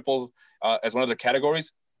uses triples as one of their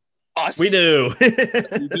categories? Us. We do.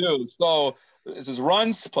 We do. So this is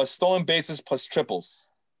runs plus stolen bases plus triples.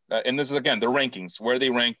 And this is, again, the rankings, where they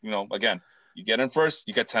rank. You know, again, you get in first,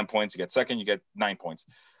 you get 10 points. You get second, you get 9 points.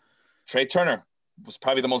 Trey Turner was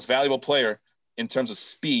probably the most valuable player in terms of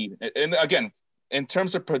speed. And again, in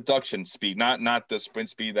terms of production speed, not the sprint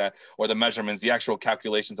speed or the measurements, the actual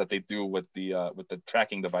calculations that they do with the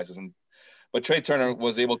tracking devices. But Trey Turner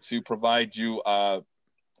was able to provide you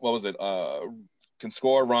can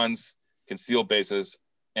score runs, can steal bases,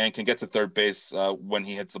 and can get to third base when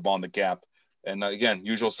he hits the ball in the gap. And again,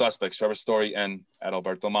 usual suspects, Trevor Story and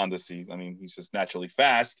Adalberto Mondesi. I mean, he's just naturally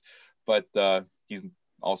fast, but he's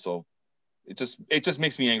also it just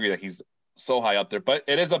makes me angry that he's so high up there. But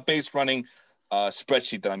it is a base running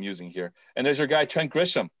spreadsheet that I'm using here. And there's your guy Trent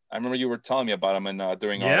Grisham. I remember you were telling me about him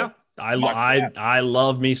during our I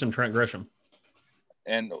love me some Trent Grisham.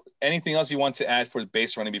 And anything else you want to add for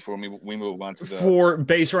base running before we move on to the... For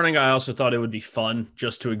base running, I also thought it would be fun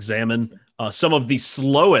just to examine some of the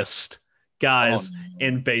slowest guys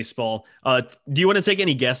in baseball. Do you want to take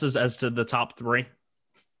any guesses as to the top 3?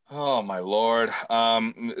 Oh my Lord.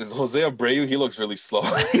 Is Jose Abreu? He looks really slow.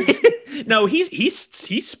 No,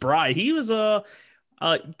 he's spry. He was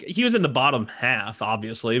in the bottom half,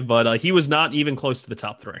 obviously, but he was not even close to the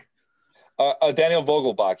top 3. Daniel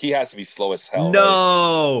Vogelbach, he has to be slow as hell.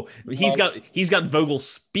 No, right? He's got Vogel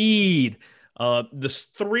speed. The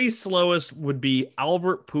 3 slowest would be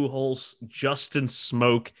Albert Pujols, Justin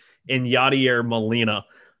Smoke, and Yadier Molina.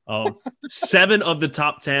 7 of the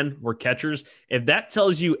top 10 were catchers. If that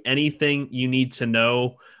tells you anything you need to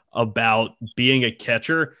know about being a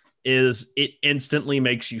catcher, is it instantly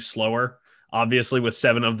makes you slower. Obviously, with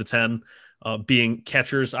 7 of the 10 being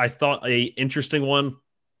catchers, I thought a interesting one.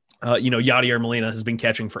 Yadier Molina has been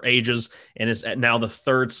catching for ages and is now the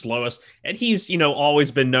 3rd slowest. And he's,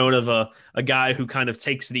 always been known of a guy who kind of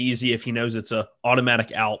takes it easy if he knows it's a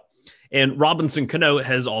automatic out. And Robinson Cano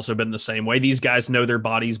has also been the same way. These guys know their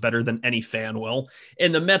bodies better than any fan will.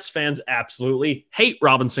 And the Mets fans absolutely hate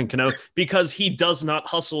Robinson Cano because he does not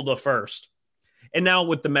hustle to first. And now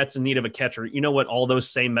with the Mets in need of a catcher, you know what all those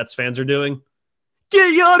same Mets fans are doing?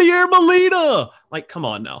 Get Yadier Molina! Like, come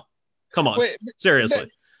on now. Come on. Wait,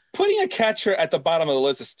 seriously. Putting a catcher at the bottom of the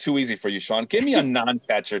list is too easy for you, Sean. Give me a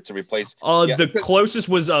non-catcher to replace. The closest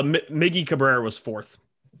was Miggy Cabrera was 4th.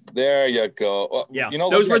 There you go. Well, yeah,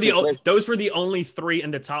 those were the only 3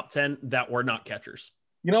 in the top 10 that were not catchers.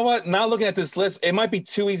 You know what? Now looking at this list, it might be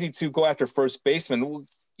too easy to go after first baseman.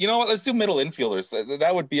 You know what? Let's do middle infielders.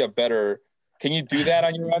 That would be a better. Can you do that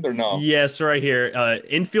on your end or no? Yes, right here.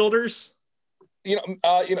 Infielders.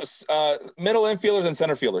 Middle infielders and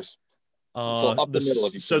center fielders. So up the middle.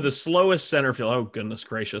 So the slowest center field. Oh goodness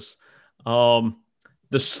gracious. The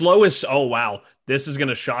slowest. Oh wow. This is going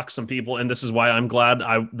to shock some people, and this is why I'm glad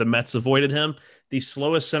the Mets avoided him. The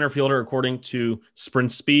slowest center fielder, according to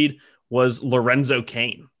Sprint Speed, was Lorenzo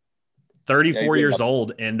Cain, 34 years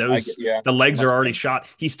old, and the legs are already shot.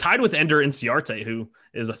 He's tied with Ender Inciarte, who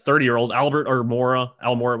is a 30-year-old. Al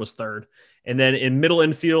Mora was 3rd. And then in middle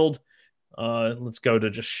infield, let's go to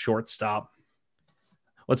just shortstop.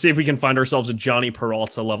 Let's see if we can find ourselves a Johnny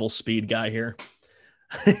Peralta level speed guy here.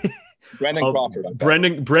 Brendan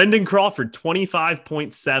Crawford. Brendan Crawford,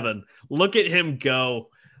 25.7. Look at him go.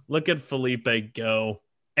 Look at Felipe go.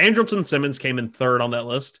 Andrelton Simmons came in 3rd on that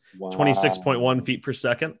list, 26.1 feet per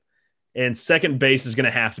second. And second base is going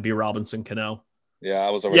to have to be Robinson Cano. Yeah, I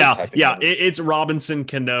was already typing. Yeah, it's Robinson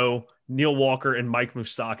Cano, Neil Walker, and Mike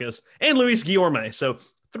Moustakas, and Luis Guillorme. So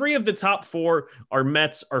 3 of the top 4 are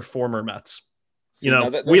Mets or former Mets.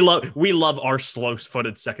 We love our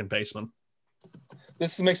slow-footed second baseman.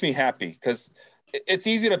 This makes me happy because it's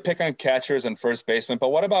easy to pick on catchers and first basemen,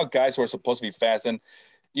 but what about guys who are supposed to be fast? And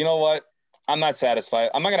you know what? I'm not satisfied.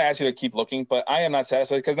 I'm not going to ask you to keep looking, but I am not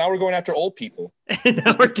satisfied because now we're going after old people.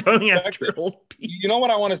 Now we're going after old people. You know what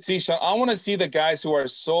I want to see, Sean? I want to see the guys who are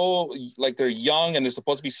so like they're young and they're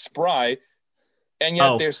supposed to be spry, and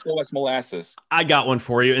yet they're slow as molasses. I got one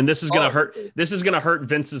for you, and this is going to hurt. This is going to hurt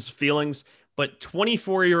Vince's feelings. But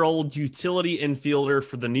 24-year-old utility infielder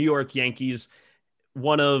for the New York Yankees,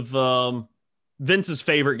 one of Vince's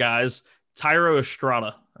favorite guys, Thairo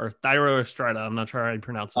Estrada, or Thairo Estrada. I'm not sure how you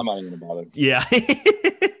pronounce it. I'm not even gonna bother. Yeah.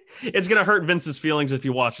 It's going to hurt Vince's feelings if he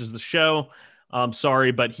watches the show. I'm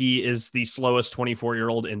sorry, but he is the slowest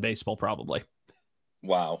 24-year-old in baseball, probably.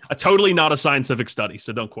 Wow. Totally not a scientific study,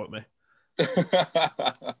 so don't quote me.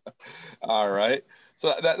 All right.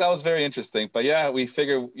 So that was very interesting. But yeah, we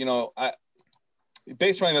figure,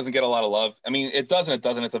 base running doesn't get a lot of love. I mean, it doesn't. It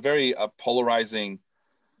doesn't. It's a very polarizing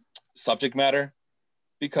subject matter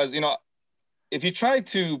because, if you try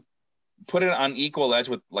to put it on equal edge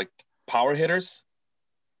with like power hitters,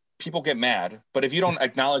 people get mad. But if you don't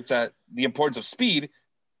acknowledge that the importance of speed,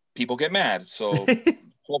 people get mad. So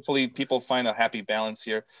hopefully people find a happy balance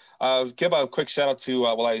here. Give a quick shout out to,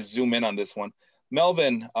 while I zoom in on this one,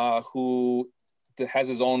 Melvin, who has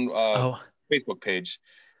his own Facebook page.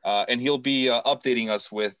 And he'll be updating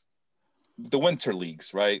us with the winter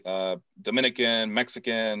leagues, right? Dominican,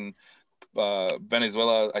 Mexican,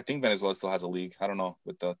 Venezuela. I think Venezuela still has a league. I don't know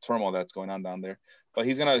with the turmoil that's going on down there. But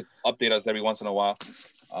he's going to update us every once in a while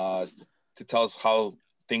to tell us how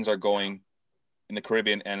things are going in the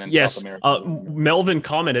Caribbean and in South America. Melvin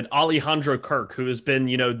commented, Alejandro Kirk, who has been,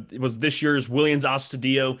 was this year's Willians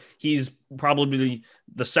Astudillo. He's probably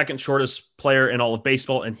the second shortest player in all of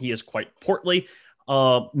baseball, and he is quite portly.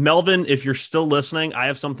 Melvin, if you're still listening, I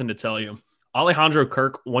have something to tell you. Alejandro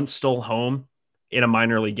Kirk once stole home in a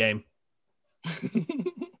minor league game.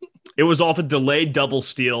 It was off a delayed double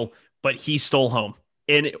steal, but he stole home.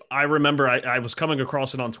 And I remember I was coming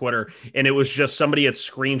across it on Twitter, and it was just somebody had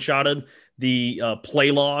screenshotted the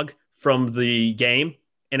play log from the game,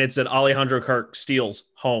 and it said Alejandro Kirk steals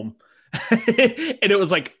home. And it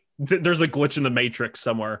was like, there's a glitch in the matrix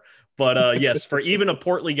somewhere. But yes, for even a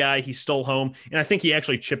portly guy, he stole home. And I think he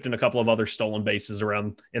actually chipped in a couple of other stolen bases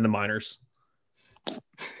around in the minors.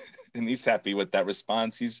 And he's happy with that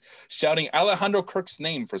response. He's shouting Alejandro Kirk's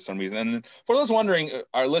name for some reason. And for those wondering,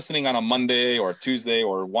 are listening on a Monday or Tuesday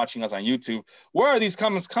or watching us on YouTube, where are these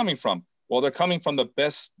comments coming from? Well, they're coming from the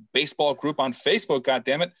best baseball group on Facebook,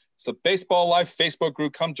 goddammit. It's the Baseball Live Facebook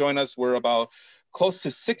group. Come join us. We're about close to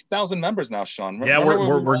 6,000 members now, Sean. Yeah,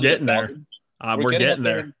 we're getting there. We're getting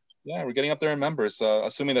there. Yeah, we're getting up there in members,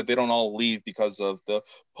 assuming that they don't all leave because of the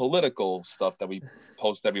political stuff that we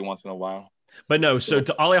post every once in a while. But no, so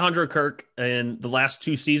to Alejandro Kirk, in the last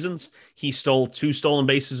 2 seasons, he stole 2 stolen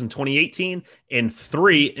bases in 2018 and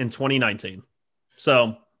 3 in 2019.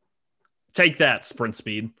 So take that, sprint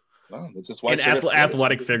speed. Wow, that's just why and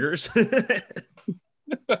athletic figures.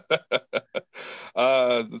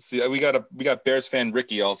 Let's see. We got Bears fan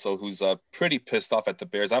Ricky also, who's pretty pissed off at the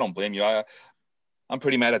Bears. I don't blame you. I'm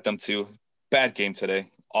pretty mad at them too. Bad game today.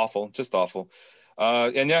 Awful, just awful.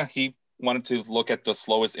 And yeah, he wanted to look at the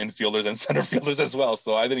slowest infielders and center fielders as well.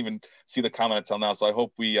 So I didn't even see the comment until now. So I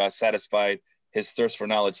hope we satisfied his thirst for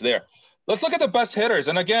knowledge there. Let's look at the best hitters.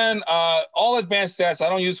 And again, all advanced stats. I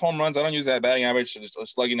don't use home runs. I don't use that batting average or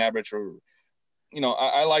slugging average or,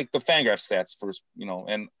 I like the Fangraph stats first,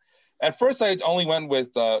 and at first I only went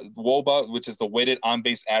with WOBA, which is the weighted on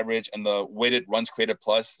base average, and the weighted runs created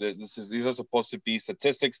plus. These are supposed to be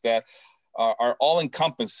statistics that are all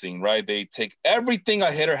encompassing, right? They take everything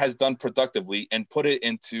a hitter has done productively and put it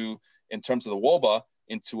in terms of the WOBA,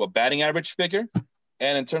 into a batting average figure.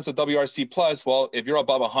 And in terms of WRC plus, well, if you're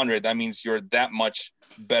above 100, that means you're that much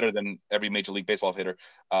better than every Major League Baseball hitter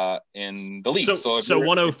in the league. So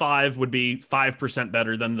 105 would be 5%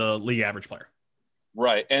 better than the league average player.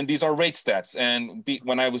 Right. And these are rate stats. And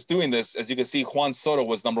when I was doing this, as you can see, Juan Soto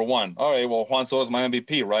was number 1. All right, well, Juan Soto is my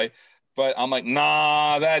MVP, right? But I'm like,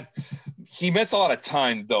 nah, he missed a lot of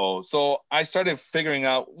time, though. So I started figuring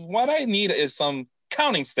out what I need is some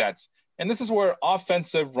counting stats. And this is where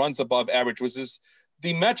offensive runs above average, which is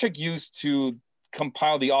the metric used to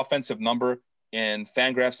compile the offensive number in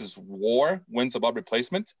Fangraphs' WAR, wins above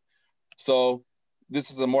replacement. So this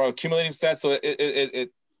is a more accumulating stat. So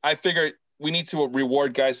I figured we need to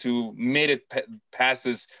reward guys who made it past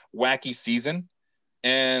this wacky season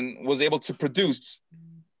and was able to produce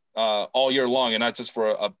all year long and not just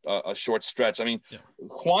for a short stretch. I mean, yeah.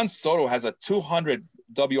 Juan Soto has a 200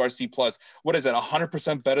 WRC plus. What is that?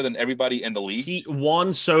 100% better than everybody in the league?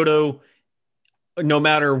 Juan Soto, no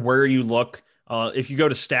matter where you look, if you go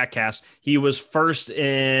to StatCast, he was first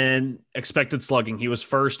in expected slugging. He was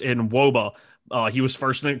first in WOBA. He was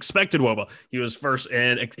first in expected WOBA. He was first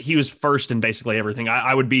in basically everything.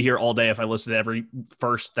 I would be here all day if I listed every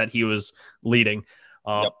first that he was leading.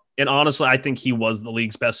 Yep. And honestly, I think he was the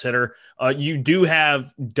league's best hitter. You do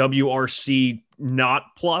have WRC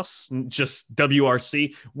not plus, just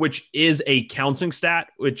WRC, which is a counting stat,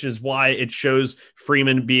 which is why it shows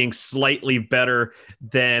Freeman being slightly better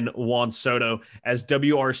than Juan Soto, as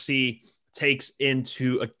WRC takes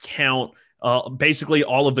into account basically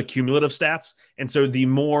all of the cumulative stats. And so the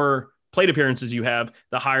more plate appearances you have,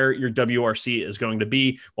 the higher your WRC is going to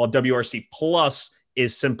be, while WRC plus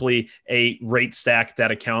is simply a rate stack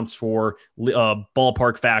that accounts for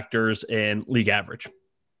ballpark factors and league average.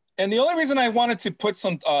 And the only reason I wanted to put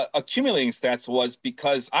some accumulating stats was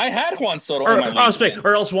because I had Juan Soto in my league.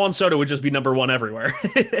 Or else Juan Soto would just be number one everywhere.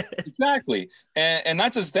 Exactly. And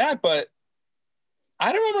not just that, but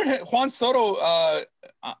I don't remember Juan Soto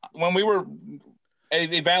when we were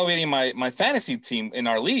evaluating my fantasy team in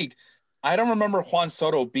our league. I don't remember Juan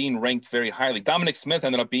Soto being ranked very highly. Dominic Smith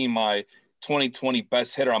ended up being my 2020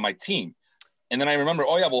 best hitter on my team. And then I remember,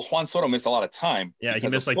 Juan Soto missed a lot of time. Yeah, he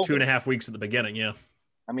missed like 2.5 weeks at the beginning, yeah.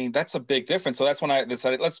 I mean, that's a big difference. So that's when I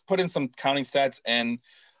decided, let's put in some counting stats and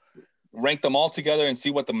rank them all together and see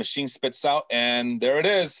what the machine spits out. And there it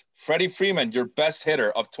is. Freddie Freeman, your best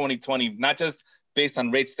hitter of 2020, not just based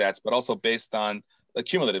on rate stats, but also based on the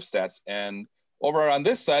cumulative stats. And over on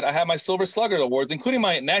this side, I have my Silver Slugger awards, including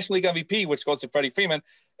my National League MVP, which goes to Freddie Freeman,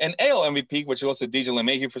 and AL MVP, which goes to DJ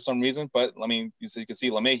LeMahieu for some reason. But I mean, you can see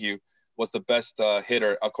LeMahieu was the best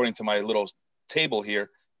hitter according to my little table here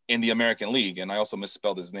in the American League. And I also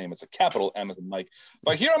misspelled his name. It's a capital M as in Mike.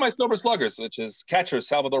 But here are my Silver Sluggers, which is catcher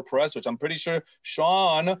Salvador Perez, which I'm pretty sure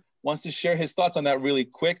Sean wants to share his thoughts on that really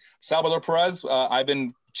quick. Salvador Perez, I've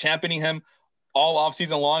been championing him all off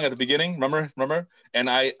season long at the beginning. Remember? And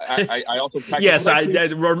I also yes.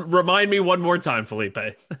 Remind me one more time, Felipe.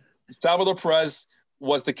 Salvador Perez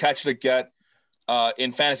was the catcher to get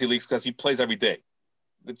in fantasy leagues because he plays every day.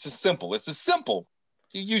 It's just simple.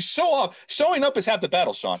 You show up. Showing up is half the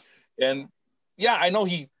battle, Sean. And yeah, I know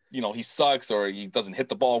he sucks or he doesn't hit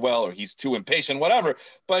the ball well or he's too impatient, whatever.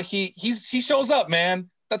 But he shows up, man.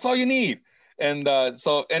 That's all you need. And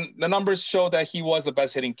so the numbers show that he was the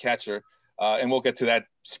best hitting catcher. And we'll get to that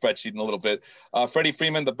spreadsheet in a little bit. Freddie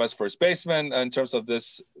Freeman, the best first baseman in terms of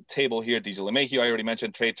this table here. DJ LeMahieu, I already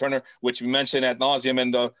mentioned. Trey Turner, which we mentioned ad nauseum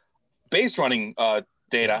in the base running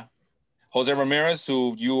data. Jose Ramirez,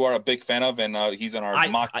 who you are a big fan of, and he's in our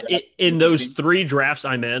mock draft. In those 3 drafts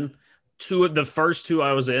I'm in, the first 2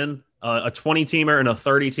 I was in, a 20-teamer and a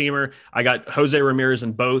 30-teamer. I got Jose Ramirez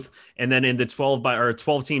in both. And then in the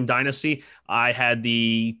 12-team dynasty, I had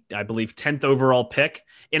the, I believe, 10th overall pick.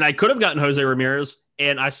 And I could have gotten Jose Ramirez.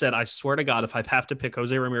 And I said, I swear to God, if I have to pick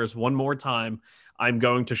Jose Ramirez one more time, I'm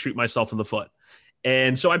going to shoot myself in the foot.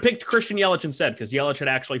 And so I picked Christian Yelich instead because Yelich had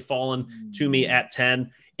actually fallen to me at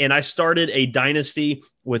 10. And I started a dynasty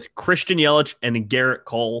with Christian Yelich and Garrett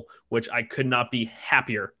Cole, which I could not be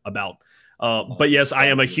happier about. But yes, I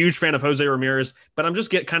am a huge fan of Jose Ramirez, but I'm just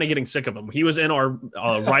kind of getting sick of him. He was in our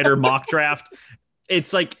Ryder mock draft.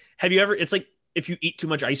 It's like, it's like if you eat too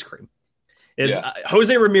much ice cream.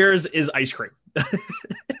 Jose Ramirez is ice cream. But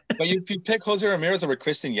if you pick Jose Ramirez over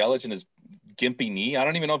Christian Yelich and his gimpy knee, I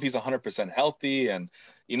don't even know if he's 100% healthy. And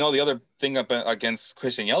the other thing against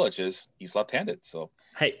Christian Yelich is he's left-handed. So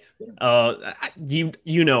hey, I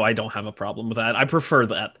don't have a problem with that. I prefer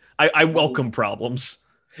that. I welcome problems.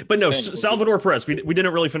 But no, Salvador Perez, we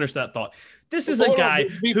didn't really finish that thought. This is a guy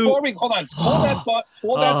before we hold that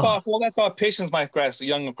thought. Patience, my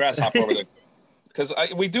young grasshopper over there. Because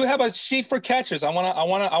we do have a sheet for catchers. I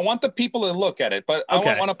want the people to look at it, but I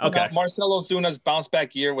want to put out Marcell Ozuna's bounce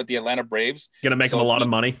back year with the Atlanta Braves. Gonna make him a lot of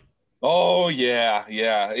money. Oh yeah,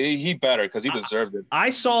 he better because he deserved it. I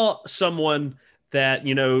saw someone that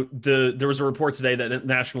there was a report today that the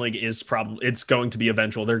National League is it's going to be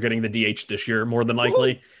eventual. They're getting the DH this year more than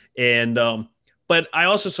likely, and but I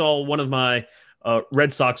also saw one of my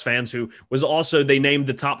Red Sox fans who was also, they named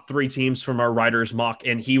the top 3 teams from our writers mock,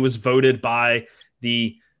 and he was voted by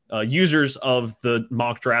the users of the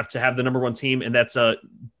mock draft to have the number 1 team, and that's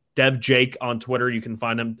Dev Jake on Twitter. You can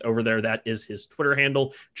find him over there. That is his Twitter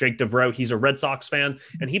handle, Jake DeVroe. He's a Red Sox fan,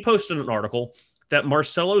 and he posted an article that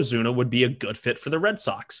Marcell Ozuna would be a good fit for the Red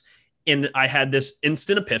Sox. And I had this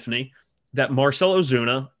instant epiphany that Marcell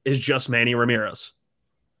Ozuna is just Manny Ramirez.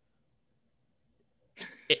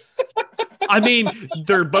 I mean,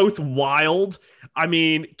 they're both wild. I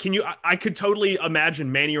mean, I could totally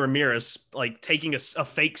imagine Manny Ramirez like taking a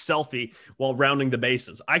fake selfie while rounding the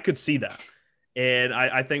bases. I could see that. And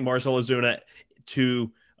I think Marcell Ozuna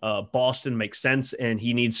to Boston makes sense, and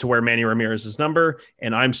he needs to wear Manny Ramirez's number.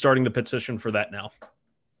 And I'm starting the petition for that now.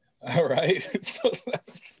 All right. So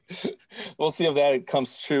we'll see if that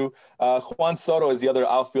comes true. Juan Soto is the other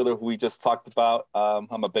outfielder who we just talked about.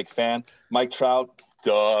 I'm a big fan. Mike Trout.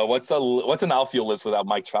 What's an outfield list without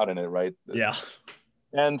Mike Trout in it, right? Yeah.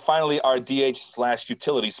 And finally, our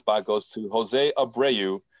DH/utility spot goes to Jose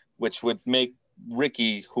Abreu, which would make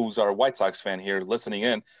Ricky, who's our White Sox fan here listening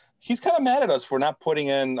in, he's kind of mad at us for not putting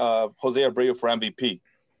in Jose Abreu for MVP.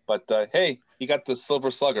 But hey, he got the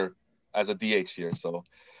Silver Slugger as a DH here. So,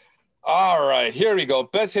 all right, here we go.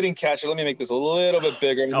 Best hitting catcher. Let me make this a little bit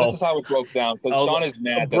bigger. This is how it broke down because Sean is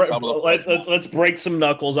mad. Let's break some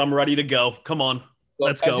knuckles. I'm ready to go. Come on. So,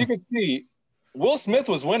 let's go. As you can see, Will Smith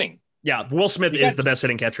was winning. Yeah, Will Smith is the best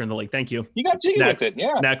hitting catcher in the league. Thank you. He got jiggy with it.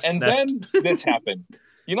 Yeah. Next. Then this happened.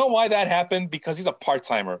 You know why that happened? Because he's a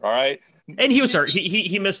part-timer, all right? And he was hurt.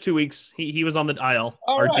 He missed 2 weeks. He was on the IL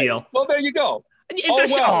or right. DL. Well, there you go.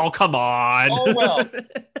 Come on. Oh, well.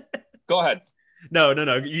 Go ahead. No.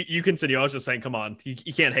 You continue. I was just saying, come on.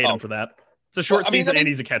 You can't hate him for that. It's a short season, and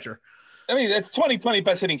he's a catcher. I mean, it's 2020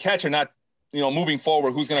 best hitting catcher, not, moving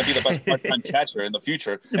forward, who's going to be the best part-time catcher in the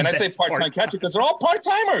future. And I say part-time catcher because they're all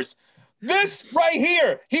part-timers. This right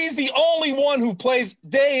here, he's the only one who plays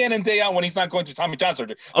day in and day out when he's not going through Tommy John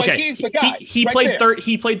surgery. But he's the guy. He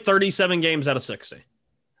played 37 games out of 60.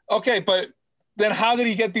 Okay, but then how did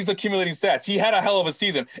he get these accumulating stats? He had a hell of a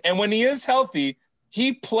season. And when he is healthy,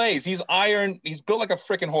 he plays. He's iron. He's built like a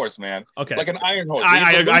freaking horse, man. Okay. Like an iron horse.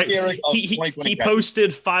 He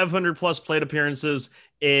posted 500 plus plate appearances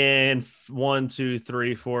in 1, 2,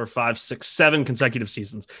 3, 4, 5, 6, 7 consecutive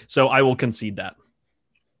seasons. So I will concede that.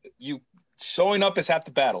 Showing up is half the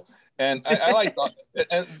battle. And I like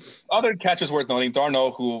and other catchers worth noting.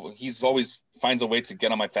 Darno, who he's always finds a way to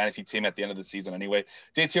get on my fantasy team at the end of the season anyway.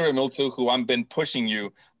 JT Realmuto, who I've been pushing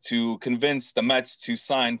you to convince the Mets to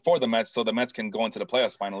sign for the Mets so the Mets can go into the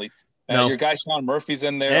playoffs finally. Your guy Sean Murphy's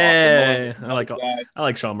in there. Hey, I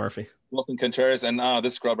like Sean Murphy. Wilson Contreras, and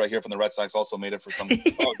this scrub right here from the Red Sox also made it for some.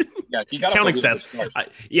 He got counting stats.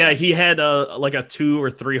 He had like a 2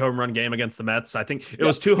 or 3 home run game against the Mets. I think it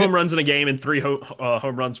was 2 home runs in a game and 3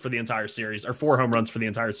 home runs for the entire series, or 4 home runs for the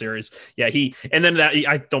entire series. Yeah,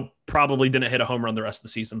 probably didn't hit a home run the rest of the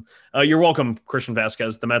season. You're welcome, Christian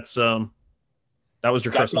Vasquez. The Mets. That was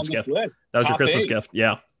your Christmas gift. That was your Christmas gift.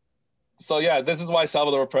 Yeah. So this is why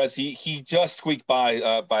Salvador Perez he just squeaked by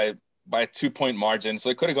a 2-point margin, so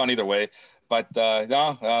it could have gone either way. But go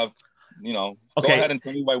ahead and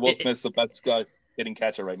tell me why Will Smith's the best hitting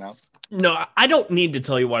catcher right now. No, I don't need to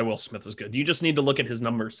tell you why Will Smith is good. You just need to look at his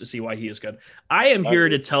numbers to see why he is good. I am here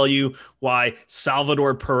to tell you why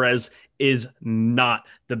Salvador Perez is not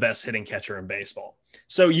the best hitting catcher in baseball.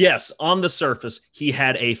 So yes, on the surface, he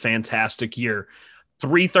had a fantastic year.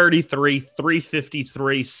 333,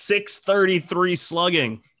 353, 633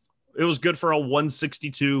 slugging. It was good for a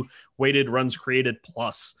 162 weighted runs created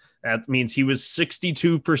plus. That means he was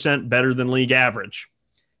 62% better than league average.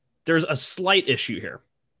 There's a slight issue here.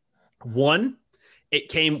 One, it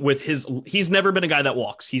came with he's never been a guy that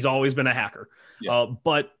walks. He's always been a hacker. Yeah.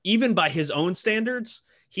 But even by his own standards,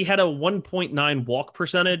 he had a 1.9 walk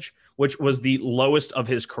percentage, which was the lowest of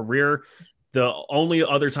his career. The only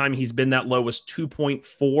other time he's been that low was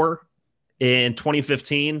 2.4 in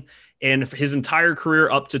 2015. And for his entire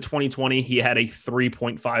career up to 2020, he had a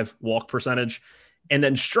 3.5 walk percentage. And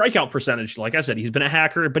then strikeout percentage, like I said, he's been a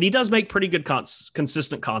hacker, but he does make pretty good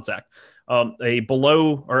consistent contact. A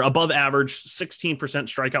below or above average 16%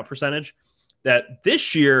 strikeout percentage that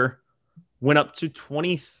this year went up to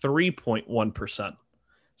 23.1%.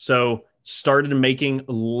 So started making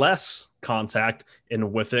less contact and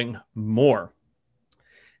whiffing more.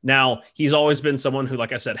 Now, he's always been someone who,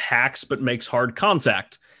 like I said, hacks but makes hard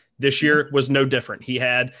contact. This year was no different. He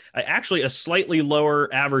had actually a slightly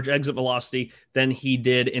lower average exit velocity than he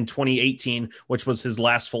did in 2018, which was his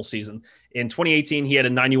last full season. In 2018, he had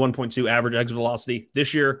a 91.2 average exit velocity.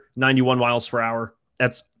 This year, 91 miles per hour.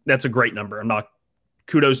 That's a great number.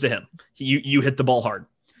 Kudos to him. You hit the ball hard.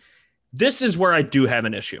 This is where I do have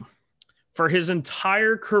an issue. For his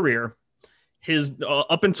entire career,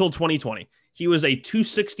 up until 2020, he was a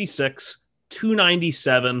 266,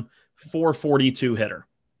 297, 442 hitter.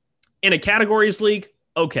 In a categories league,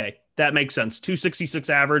 okay, that makes sense. 266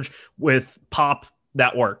 average with pop,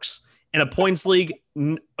 that works. In a points league,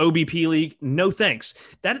 OBP league, no thanks.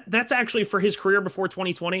 That's actually for his career before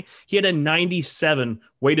 2020. He had a 97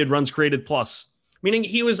 weighted runs created plus, meaning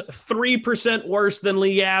he was 3% worse than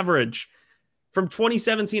league average. From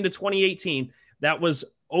 2017 to 2018, that was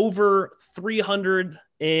over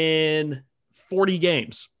 340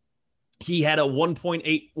 games. He had a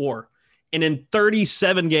 1.8 WAR. And in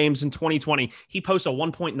 37 games in 2020, he posts a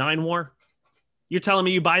 1.9 WAR. You're telling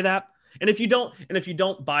me you buy that? And if you don't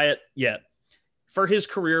buy it yet, for his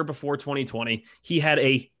career before 2020, he had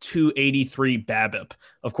a 283 BABIP.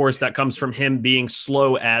 Of course, that comes from him being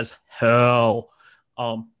slow as hell.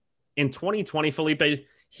 In 2020, Felipe,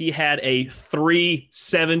 he had a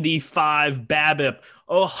 375 BABIP,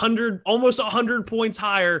 almost 100 points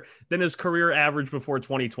higher than his career average before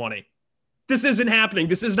 2020. This isn't happening.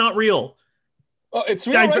 This is not real. Oh, it's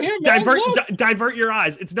real right here, man. Divert your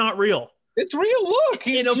eyes. It's not real. It's real. Look,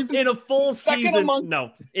 in a full season.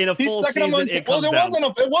 No, in a full season, it comes down.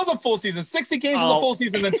 It was a full season. 60 games was a full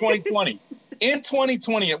season in 2020. In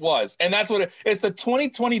 2020, it was. And that's what it's the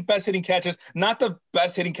 2020 best hitting catchers, not the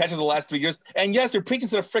best hitting catchers of the last 3 years. And yes, you're preaching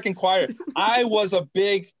to the freaking choir. I was a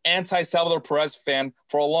big anti-Salvador Perez fan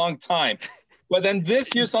for a long time. But then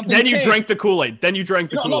this year, something Then you changed. drank the Kool-Aid.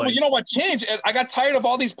 No, but you know what changed? I got tired of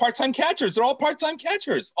all these part-time catchers. They're all part-time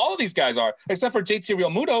catchers. All of these guys are, except for JT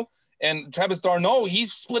Realmuto and Travis d'Arnaud.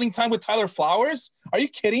 He's splitting time with Tyler Flowers. Are you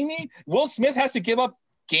kidding me? Will Smith has to give up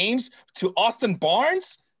games to Austin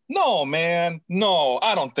Barnes? No, man. No,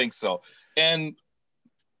 I don't think so. And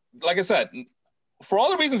like I said, for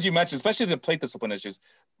all the reasons you mentioned, especially the plate discipline issues,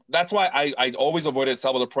 that's why I always avoided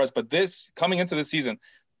Salvador Perez. But coming into this season,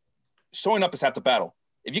 showing up is half the battle.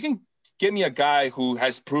 If you can give me a guy who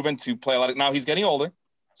has proven to play a lot, now he's getting older,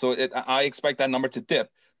 so I expect that number to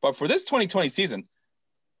dip. But for this 2020 season,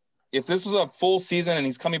 if this was a full season and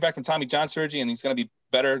he's coming back from Tommy John surgery and he's going to be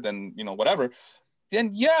better than, whatever, then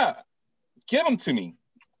yeah, give him to me.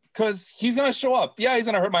 Because he's going to show up. Yeah, he's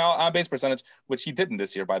going to hurt my on-base percentage, which he didn't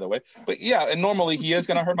this year, by the way. But yeah, and normally he is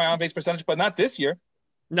going to hurt my on-base percentage, but not this year.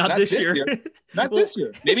 Not this year. Not this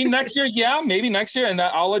year. Maybe next year. Yeah, maybe next year. And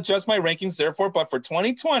I'll adjust my rankings therefore. But for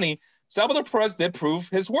 2020, Salvador Perez did prove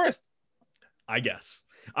his worth. I guess.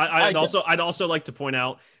 I'd also like to point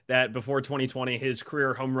out that before 2020, his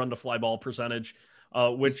career home run to fly ball percentage,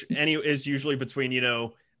 which is usually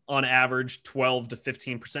between, on average 12 to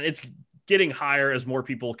 15%. It's getting higher as more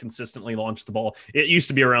people consistently launch the ball. It used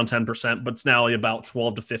to be around 10%, but it's now about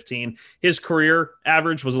 12 to 15. His career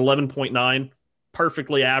average was 11.9,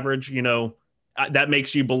 perfectly average. That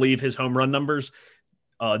makes you believe his home run numbers.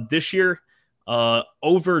 This year,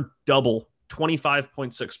 over double,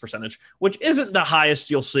 25.6 percentage, which isn't the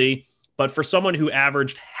highest you'll see, but for someone who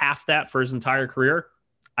averaged half that for his entire career,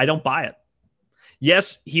 I don't buy it.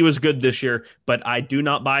 Yes, he was good this year, but I do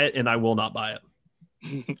not buy it, and I will not buy it.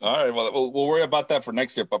 All right, well, we'll worry about that for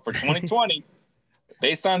next year. But for 2020,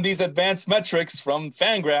 based on these advanced metrics from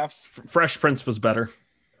Fangraphs, Fresh Prince was better.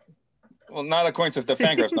 Well, not according to the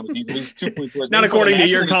Fangraphs numbers. He's 2.4. Not according to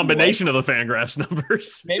your combination of the Fangraphs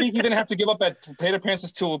numbers. Maybe he didn't have to give up at plate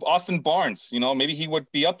appearances to Austin Barnes. Maybe he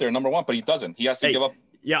would be up there number one, but he doesn't. He has to give up.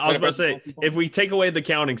 Yeah, I was about to say, if we take away the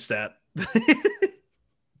counting stat.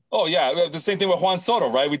 Oh yeah, the same thing with Juan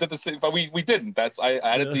Soto, right? We did the same, but we didn't. I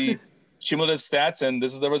added the cumulative stats, and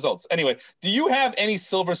this is the results. Anyway, do you have any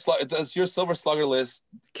silver slugger? Does your silver slugger list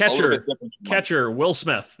catcher Will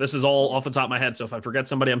Smith? This is all off the top of my head, so if I forget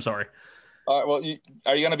somebody, I'm sorry. All right, well,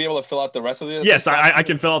 are you going to be able to fill out the rest of the? Yes, I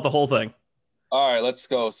can fill out the whole thing. All right, let's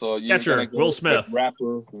go. So catcher Will Smith,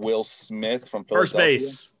 rapper Will Smith from Philadelphia. First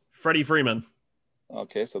base Freddie Freeman.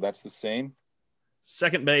 Okay, so that's the same.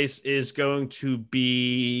 Second base is going to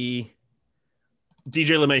be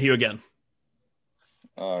DJ LeMahieu again.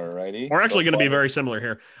 All righty. We're actually going to be very similar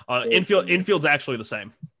here. Infield's actually the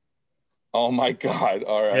same. Oh my God!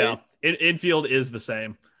 All right. Yeah, infield is the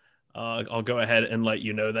same. I'll go ahead and let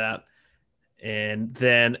you know that. And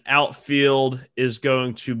then outfield is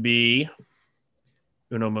going to be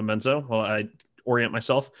Uno Momenzo. Well, I orient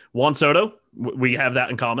myself. Juan Soto. We have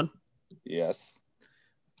that in common. Yes.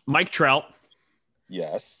 Mike Trout.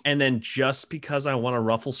 Yes. And then just because I want to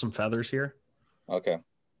ruffle some feathers here. Okay.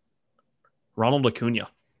 Ronald Acuna.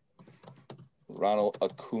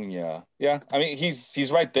 Yeah. I mean,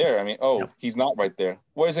 he's right there. I mean, He's not right there.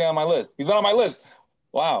 Where is he on my list? He's not on my list.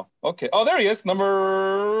 Wow. Okay. Oh, there he is.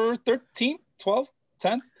 Number 13, 12,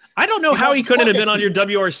 10. I don't know how he couldn't have been on your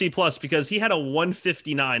WRC plus because he had a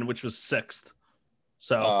 159, which was sixth.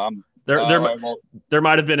 So there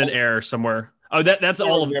might have been an error somewhere. Oh, that's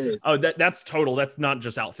all of it. Oh, that's total. That's not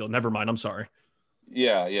just outfield. Never mind. I'm sorry.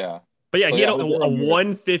 Yeah. But yeah, he had a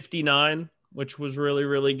 159, which was really,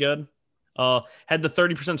 really good. Had the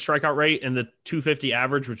 30% strikeout rate and the 250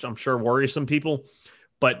 average, which I'm sure worries some people.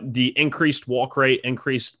 But the increased walk rate,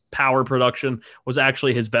 increased power production was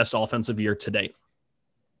actually his best offensive year to date.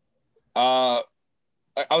 I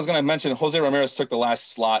was going to mention Jose Ramirez took the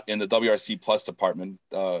last slot in the WRC plus department.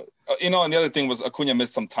 And the other thing was Acuna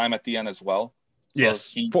missed some time at the end as well. So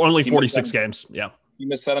yes, for only 46 games. Yeah. He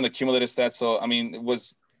missed that on the cumulative stats. So, I mean, it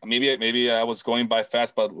was maybe I was going by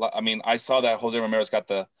fast, but I mean, I saw that Jose Ramirez got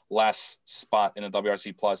the last spot in the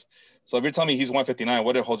WRC plus. So if you're telling me he's 159,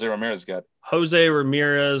 what did Jose Ramirez get? Jose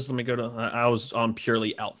Ramirez, let me go to, I was on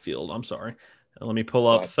purely outfield. I'm sorry. Let me pull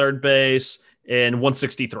up third base. and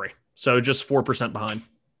 163. So just 4% behind.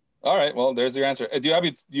 All right. Well, there's your answer. Do you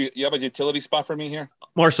have a utility spot for me here?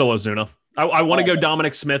 Marcell Ozuna. I want to go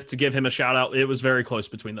Dominic Smith to give him a shout out. It was very close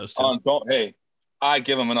between those two. Hey, I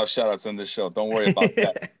give him enough shout outs in this show. Don't worry about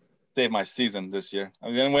that. Save my season this year. I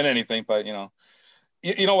didn't win anything, but you know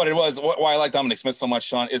what it was. Why I like Dominic Smith so much,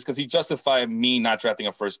 Sean, is because he justified me not drafting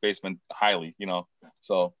a first baseman highly.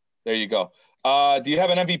 So there you go. Do you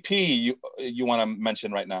have an MVP you want to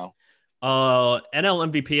mention right now? NL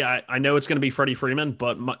MVP. I know it's going to be Freddie Freeman,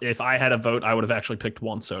 but if I had a vote, I would have actually picked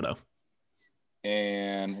Juan Soto.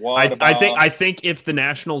 And what about... I think if the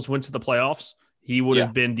Nationals went to the playoffs, he would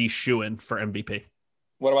have been the shoo-in for MVP.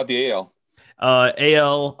 What about the AL?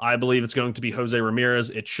 AL, I believe it's going to be Jose Ramirez.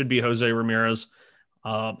 It should be Jose Ramirez.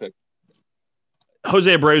 Jose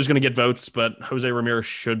Abreu is going to get votes, but Jose Ramirez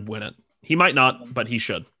should win it. He might not, but he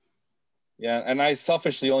should. Yeah, and I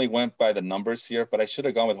selfishly only went by the numbers here, but I should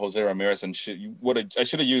have gone with Jose Ramirez, and I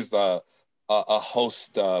should have used a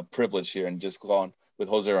host privilege here and just gone with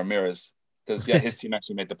Jose Ramirez. Because, his team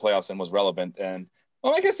actually made the playoffs and was relevant. And,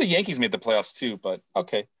 well, I guess the Yankees made the playoffs too, but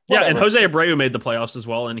okay. Whatever. Yeah, and Jose Abreu made the playoffs as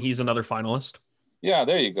well, and he's another finalist. Yeah,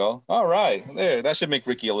 there you go. All right. There. That should make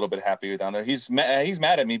Ricky a little bit happier down there. He's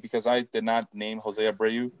mad at me because I did not name Jose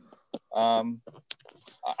Abreu. I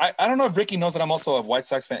don't know if Ricky knows that I'm also a White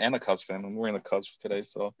Sox fan and a Cubs fan. I'm wearing the Cubs today,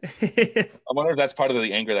 so I wonder if that's part of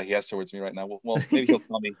the anger that he has towards me right now. Well, maybe he'll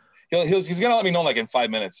tell me. He's going to let me know like in 5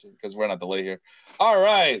 minutes because we're on a delay here. All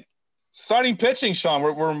right. Starting pitching, Sean.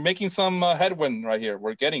 We're making some headwind right here.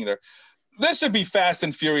 We're getting there. This should be fast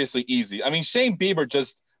and furiously easy. I mean, Shane Bieber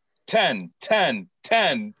just 10. He's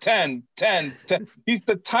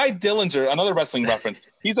the Ty Dillinger, another wrestling reference.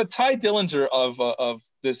 He's the Ty Dillinger of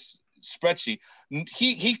this spreadsheet.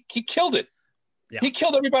 He killed it. Yeah. He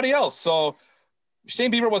killed everybody else. So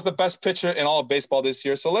Shane Bieber was the best pitcher in all of baseball this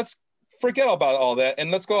year. So let's forget about all that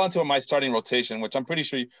and let's go on to my starting rotation, which I'm pretty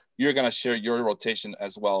sure you're going to share your rotation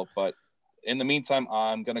as well. But in the meantime,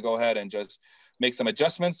 I'm going to go ahead and just make some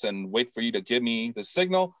adjustments and wait for you to give me the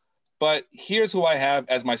signal. But here's who I have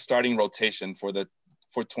as my starting rotation for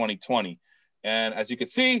 2020. And as you can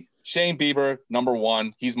see, Shane Bieber, number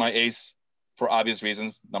one. He's my ace for obvious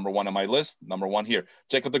reasons. Number one on my list. Number one here.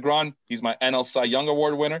 Jacob deGrom, he's my NL Cy Young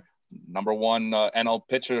Award winner. Number one NL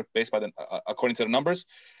pitcher based by according to the numbers.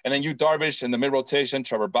 And then Yu Darvish in the mid-rotation.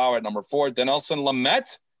 Trevor Bauer at number 4. Dinelson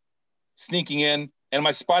Lamet sneaking in. And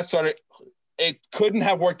my spot starter, it couldn't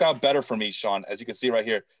have worked out better for me, Sean. As you can see right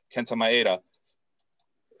here, Kenta Maeda,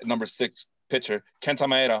 number 6 pitcher. Kenta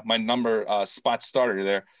Maeda, my number spot starter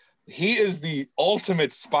there. He is the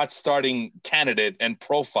ultimate spot starting candidate and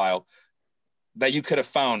profile that you could have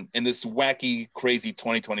found in this wacky, crazy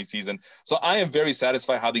 2020 season. So I am very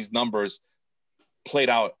satisfied how these numbers played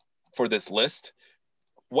out for this list.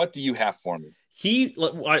 What do you have for me?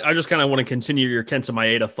 I just kind of want to continue your Kenta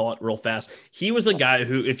Maeda thought real fast. He was a guy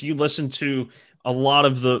who, if you listen to a lot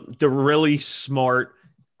of the really smart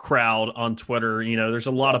crowd on Twitter, there's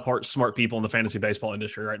a lot of smart people in the fantasy baseball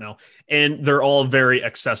industry right now, and they're all very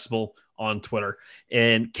accessible on Twitter.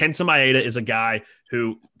 And Kenta Maeda is a guy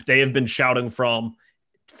who they have been shouting from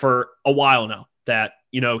for a while now that,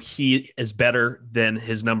 he is better than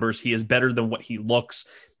his numbers. He is better than what he looks.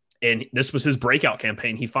 And this was his breakout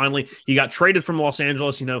campaign. He got traded from Los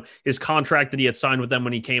Angeles. His contract that he had signed with them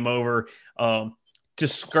when he came over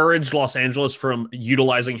discouraged Los Angeles from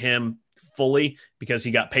utilizing him fully because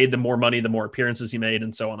he got paid the more money, the more appearances he made,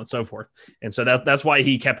 and so on and so forth. And so that's why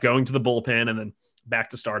he kept going to the bullpen and then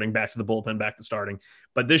back to starting, back to the bullpen, back to starting.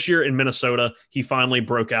 But this year in Minnesota, he finally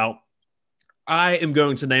broke out. I am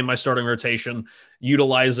going to name my starting rotation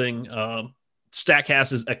utilizing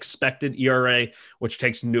StatCast's expected ERA, which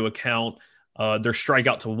takes into account their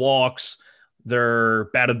strikeout to walks, their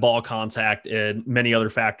batted ball contact, and many other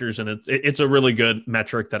factors. And it's a really good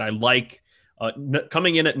metric that I like.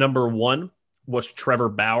 Coming in at number 1 was Trevor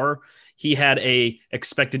Bauer. He had a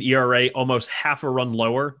expected ERA almost half a run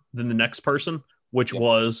lower than the next person, which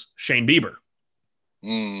was Shane Bieber.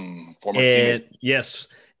 Former teammate. Yes.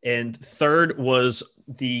 And third was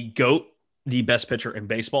the GOAT, the best pitcher in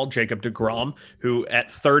baseball, Jacob deGrom, who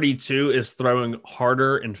at 32 is throwing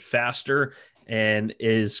harder and faster and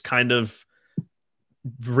is kind of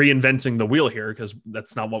reinventing the wheel here because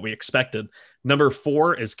that's not what we expected. Number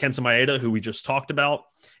 4 is Kenta Maeda, who we just talked about.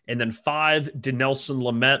 And then 5, Dinelson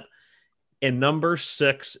Lamet. And number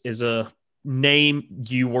 6 is a name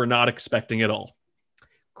you were not expecting at all.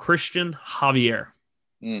 Christian Javier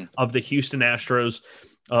of the Houston Astros.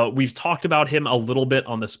 We've talked about him a little bit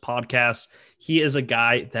on this podcast. He is a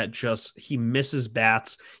guy that he misses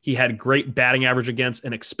bats. He had great batting average against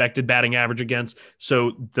and expected batting average against.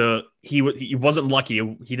 So he wasn't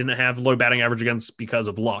lucky. He didn't have low batting average against because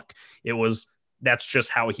of luck. That's just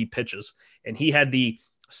how he pitches. And he had the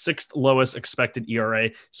 6th lowest expected ERA.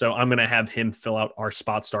 So I'm going to have him fill out our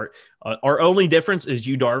spot start. Our only difference is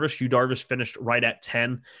Yu Darvish. Yu Darvish finished right at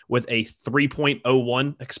 10 with a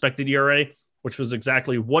 3.01 expected ERA, which was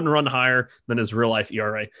exactly 1 run higher than his real life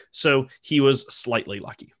ERA. So he was slightly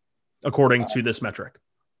lucky, according to this metric.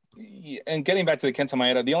 And getting back to the Kenta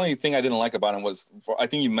Maeda, the only thing I didn't like about him was, I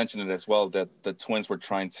think you mentioned it as well, that the Twins were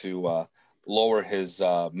trying to lower his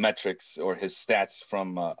metrics or his stats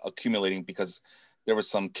from accumulating because there was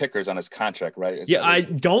some kickers on his contract, right? I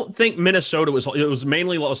don't think Minnesota it was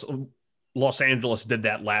mainly Los Angeles did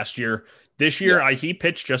that last year. This year, he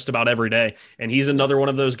pitched just about every day, and he's another one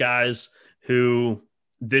of those guys who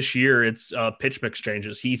this year it's pitch mix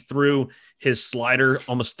changes. He threw his slider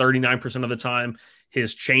almost 39% of the time,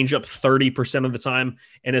 his changeup 30% of the time,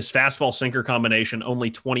 and his fastball sinker combination only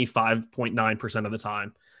 25.9% of the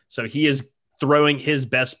time. So he is throwing his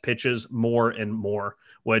best pitches more and more,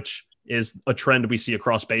 which is a trend we see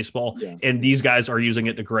across baseball. Yeah. And these guys are using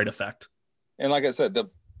it to great effect. And like I said,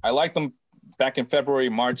 I liked them back in February,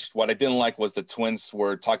 March. What I didn't like was the Twins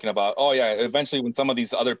were talking about, eventually when some of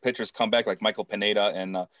these other pitchers come back, like Michael Pineda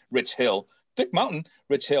and Rich Hill,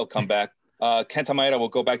 Rich Hill come back. Kenta Maeda will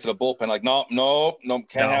go back to the bullpen. Like, no,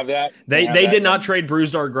 can't have that. They did not trade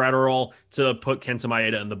Brusdar Graterol to put Kenta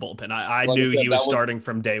Maeda in the bullpen. I knew he was starting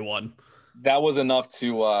from day one. That was enough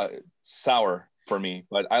to sour for me,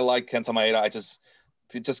 but I like Kenta Maeda.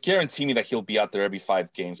 Just guarantee me that he'll be out there every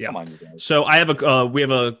 5 games. Yeah. Come on, you guys. So we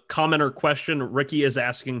have a commenter question. Ricky is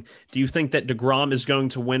asking, do you think that DeGrom is going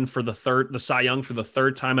to win for the Cy Young for the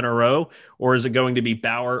 3rd time in a row, or is it going to be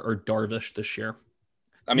Bauer or Darvish this year?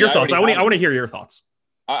 Your thoughts. I want to hear your thoughts.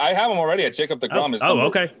 I have him already at Jacob DeGrom.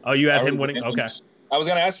 Okay. Oh, you have him winning? Okay. I was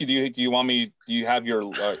going to ask you, do you have your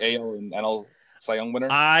AL and NL Cy Young winner?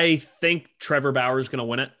 I think Trevor Bauer is going to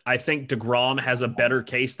win it. I think DeGrom has a better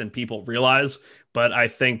case than people realize, but I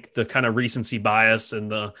think the kind of recency bias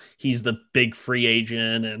and he's the big free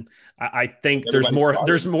agent, and I think there's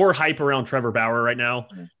more hype around Trevor Bauer right now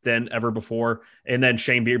than ever before. And then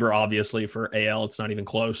Shane Bieber, obviously, for AL, it's not even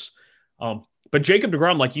close. But Jacob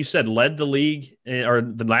DeGrom, like you said, led the league or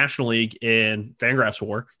the National League in Fangraphs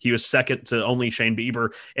WAR. He was second to only Shane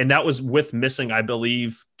Bieber, and that was with missing, I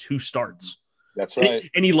believe, 2 starts. That's right.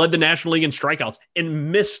 And he led the National League in strikeouts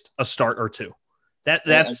and missed a start or 2.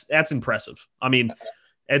 That's impressive. I mean,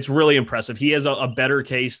 it's really impressive. He has a better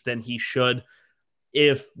case than he should.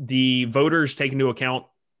 If the voters take into account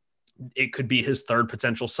it could be his 3rd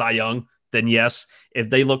potential Cy Young, then yes. If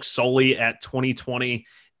they look solely at 2020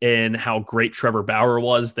 and how great Trevor Bauer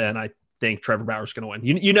was, then I think Trevor Bauer's going to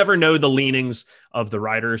win. You never know the leanings of the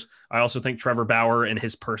writers. I also think Trevor Bauer and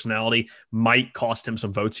his personality might cost him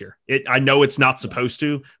some votes here. I know it's not supposed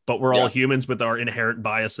to, but we're all humans with our inherent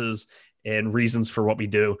biases and reasons for what we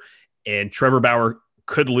do. And Trevor Bauer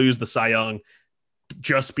could lose the Cy Young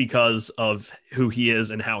just because of who he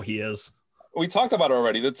is and how he is. We talked about it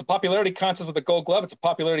already. It's a popularity contest with the Gold Glove. It's a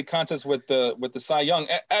popularity contest with the Cy Young.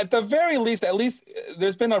 At the very least,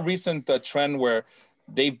 there's been a recent trend where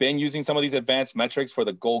they've been using some of these advanced metrics for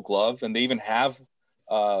the Gold Glove, and they even have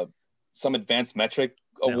some advanced metric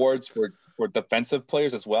awards for defensive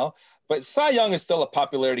players as well. But Cy Young is still a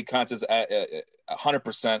popularity contest at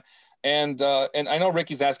 100%. And I know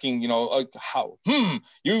Ricky's asking, how?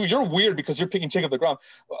 You're weird because you're picking Jacob DeGrom.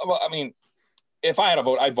 Well, I mean, if I had a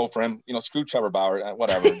vote, I'd vote for him. Screw Trevor Bauer,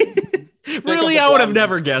 whatever. Really, I would have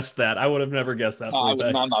never guessed that.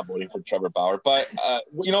 I'm not voting for Trevor Bauer. But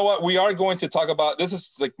you know what? We are going to talk about, this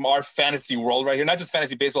is like our fantasy world right here. Not just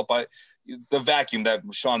fantasy baseball, but the vacuum that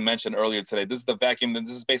Sean mentioned earlier today. This is the vacuum. This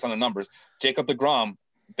is based on the numbers. Jacob DeGrom,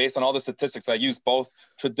 based on all the statistics I used, both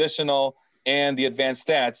traditional and the advanced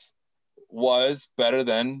stats, was better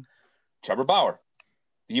than Trevor Bauer.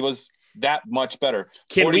 He was that much better.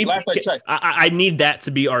 I need that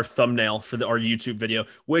to be our thumbnail for our YouTube video,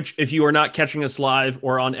 which if you are not catching us live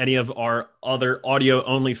or on any of our other audio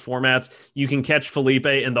only formats, you can catch Felipe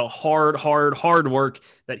and the hard work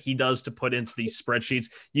that he does to put into these spreadsheets.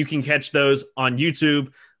 You can catch those on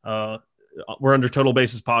YouTube. We're under Total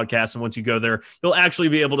Bases Podcast, and once you go there, you'll actually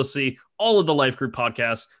be able to see all of the Life Group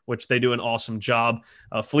podcasts, which they do an awesome job.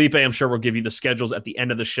 Felipe, I'm sure, will give you the schedules at the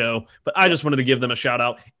end of the show, but I just wanted to give them a shout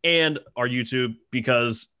out and our YouTube,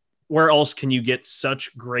 because where else can you get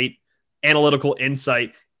such great analytical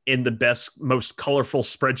insight in the best, most colorful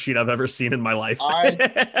spreadsheet I've ever seen in my life.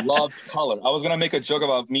 I love color. I was gonna make a joke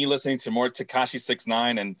about me listening to more Tekashi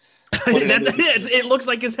 6ix9ine and put it looks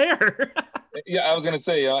like his hair. Yeah, I was gonna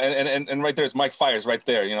say, and right there's Mike Fiers right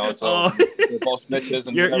there. So they're both snitches.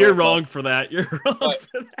 And you're wrong for that. You're wrong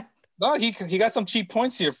for that. No, he got some cheap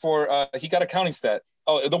points here for he got a counting stat.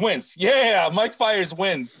 Oh, the wins. Yeah, Mike Fiers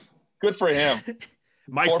wins. Good for him.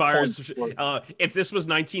 Mike Fiers. If this was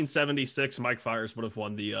 1976, Mike Fiers would have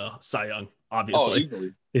won the Cy Young, obviously. Oh,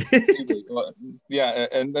 easily. Yeah,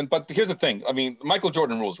 and but here's the thing. I mean, Michael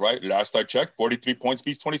Jordan rules, right? Last I checked, 43 points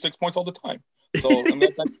beats 26 points all the time. So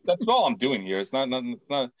that's all I'm doing here. It's not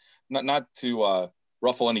to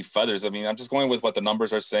ruffle any feathers. I mean, I'm just going with what the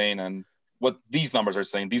numbers are saying and what these numbers are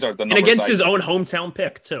saying. These are the numbers. And against his own hometown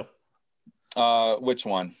pick too. Which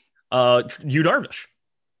one? Yu Darvish.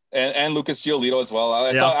 And Lucas Giolito as well.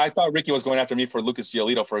 I thought Ricky was going after me for Lucas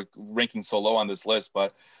Giolito for ranking so low on this list,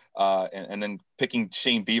 but and then picking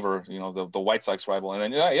Shane Bieber, the White Sox rival,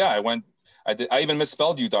 and then I even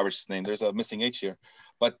misspelled Yu Darvish's name. There's a missing H here,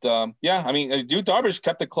 but I mean, Yu Darvish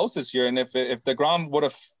kept it close this year, and if DeGrom would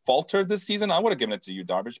have faltered this season, I would have given it to Yu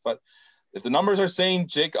Darvish. But if the numbers are saying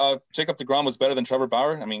Jacob DeGrom was better than Trevor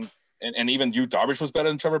Bauer, I mean, and even Yu Darvish was better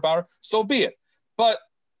than Trevor Bauer, so be it. But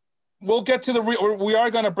we'll get to we are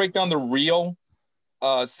going to break down the real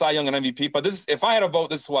Cy Young and MVP, but if I had a vote,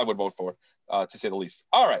 this is who I would vote for, to say the least.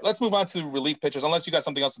 All right, let's move on to relief pitchers, unless you got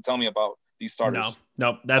something else to tell me about these starters.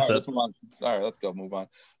 No, that's it. Let's move on. All right, let's move on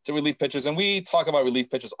to relief pitchers. And we talk about relief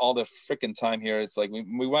pitchers all the freaking time here. It's like we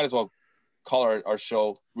might as well call our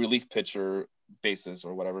show Relief Pitcher Bases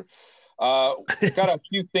or whatever. Got a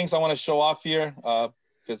few things I want to show off here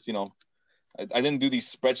because, I didn't do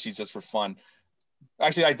these spreadsheets just for fun.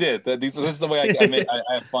 Actually, I did. This is the way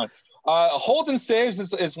I have fun. Holds and saves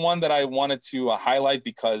is one that I wanted to highlight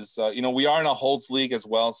because, we are in a holds league as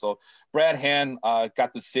well. So Brad Hand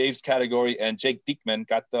got the saves category and Jake Diekman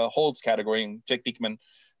got the holds category. And Jake Diekman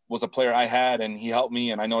was a player I had, and he helped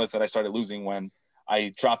me. And I noticed that I started losing when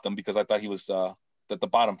I dropped him because I thought he was that the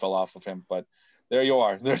bottom fell off of him. But there you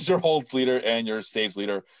are. There's your holds leader and your saves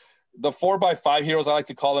leader. The 4x5 heroes, I like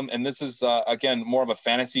to call them, and this is, again, more of a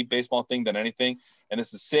fantasy baseball thing than anything, and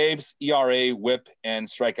this is saves, ERA, whip, and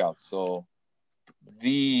strikeouts. So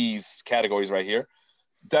these categories right here.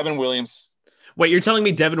 Devin Williams. Wait, you're telling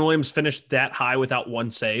me Devin Williams finished that high without one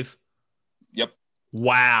save? Yep.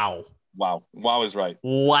 Wow is right.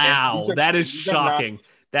 Wow, that is shocking.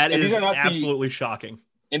 That is absolutely shocking.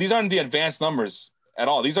 And these aren't the advanced numbers at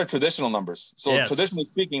all. These are traditional numbers. So traditionally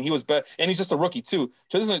speaking, he was best, and he's just a rookie too.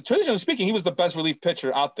 Traditionally speaking, he was the best relief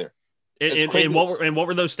pitcher out there. And what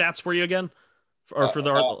were those stats for you again? Or for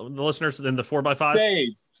the listeners in the 4x5?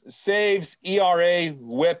 Saves, ERA,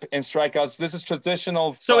 whip, and strikeouts. This is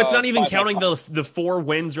traditional. So it's not even counting the 4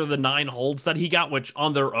 wins or the 9 holds that he got, which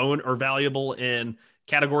on their own are valuable in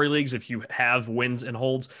category leagues if you have wins and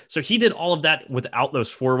holds. So he did all of that without those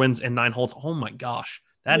 4 wins and 9 holds. Oh my gosh,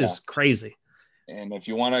 that is crazy. And if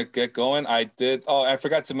you want to get going, I did. Oh, I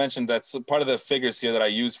forgot to mention that's part of the figures here that I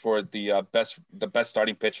use for the best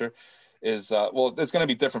starting pitcher is it's going to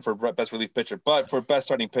be different for best relief pitcher, but for best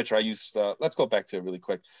starting pitcher, I used. Let's go back to it really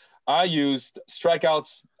quick. I used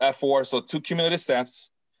strikeouts F4, so 2 cumulative stats.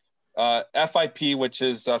 FIP, which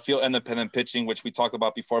is field independent pitching, which we talked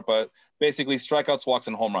about before, but basically strikeouts, walks,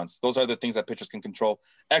 and home runs. Those are the things that pitchers can control.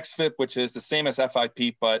 XFIP, which is the same as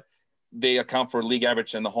FIP, but they account for league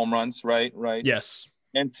average and the home runs, right? Yes.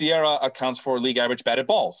 And Sierra accounts for league average batted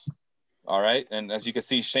balls. All right. And as you can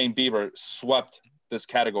see, Shane Bieber swept this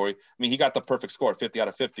category. I mean, he got the perfect score, 50 out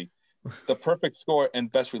of 50. The perfect score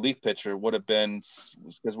and best relief pitcher would have been,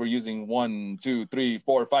 because we're using 1, 2, 3,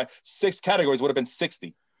 4, 5, 6 categories, would have been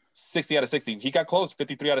 60 out of 60. He got close,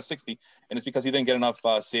 53 out of 60. And it's because he didn't get enough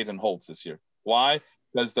saves and holds this year. Why?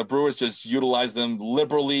 Because the Brewers just utilized them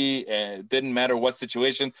liberally, and it didn't matter what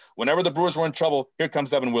situation. Whenever the Brewers were in trouble, here comes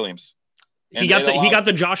Devin Williams. He got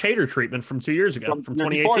the Josh Hader treatment from 2 years ago, from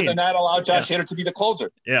 2018. And that allowed Josh Hader to be the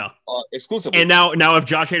closer. Yeah, exclusively. And now if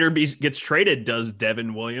Josh Hader gets traded, does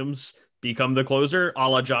Devin Williams become the closer, a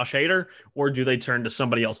la Josh Hader, or do they turn to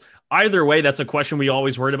somebody else? Either way, that's a question we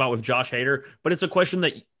always worried about with Josh Hader, but it's a question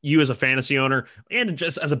that you as a fantasy owner and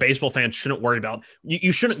just as a baseball fan shouldn't worry about.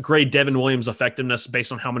 You shouldn't grade Devin Williams' effectiveness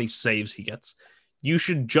based on how many saves he gets. You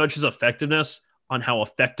should judge his effectiveness on how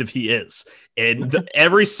effective he is. And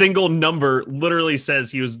every single number literally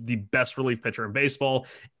says he was the best relief pitcher in baseball.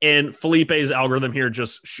 And Felipe's algorithm here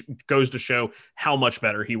just goes to show how much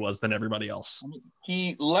better he was than everybody else.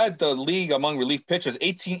 He led the league among relief pitchers.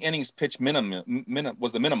 18 innings pitch minimum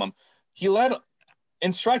was the minimum. He led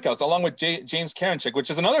in strikeouts, along with James Karinchak, which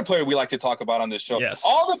is another player we like to talk about on this show. Yes.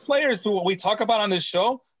 All the players who we talk about on this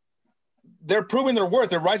show, they're proving their worth.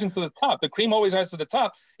 They're rising to the top. The cream always rises to the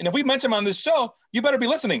top. And if we mention them on this show, you better be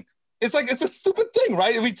listening. It's a stupid thing,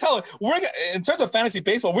 right? We tell in terms of fantasy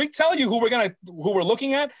baseball, we tell you who we're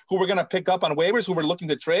looking at, who we're gonna pick up on waivers, who we're looking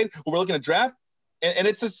to trade, who we're looking to draft, and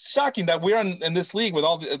it's just shocking that we're in this league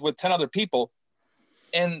with 10 other people,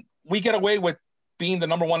 and we get away with being the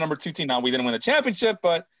number 1, number 2 team. Now we didn't win the championship,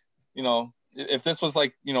 but if this was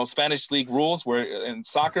like Spanish league rules, where in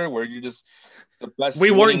soccer where you just the best.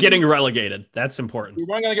 We weren't getting relegated. That's important. We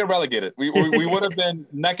weren't going to get relegated. We would have been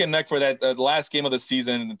neck and neck for that last game of the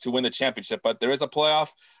season to win the championship. But there is a playoff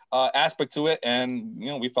aspect to it, and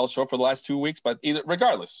we fell short for the last 2 weeks. But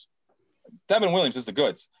regardless, Devin Williams is the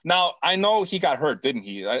goods. Now I know he got hurt, didn't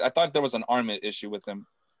he? I thought there was an arm issue with him.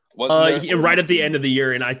 Right at the end of the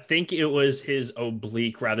year, and I think it was his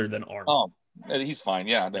oblique rather than arm. Oh, he's fine.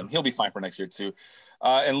 Yeah, then he'll be fine for next year too.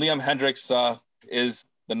 And Liam Hendriks is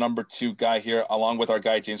the number 2 guy here, along with our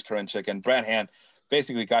guy James Karinchak, and Brad Hand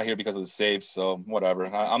basically got here because of the saves. So whatever.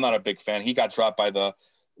 I'm not a big fan. He got dropped by the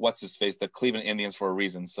Cleveland Indians for a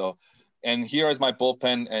reason. So, and here is my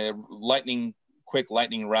bullpen, quick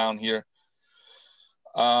lightning round here.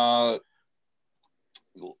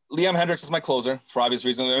 Liam Hendriks is my closer for obvious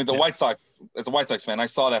reasons. I mean, the White Sox, as a White Sox fan, I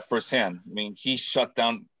saw that firsthand. I mean, he shut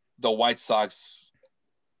down the White Sox,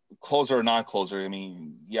 closer or non-closer. I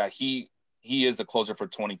mean, yeah, he is the closer for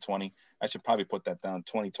 2020. I should probably put that down.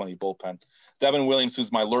 2020 bullpen. Devin Williams,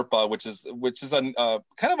 who's my Lurpa, which is a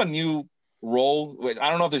kind of a new role. Which I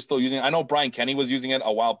don't know if they're still using it. I know Brian Kenny was using it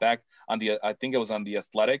a while back I think it was on the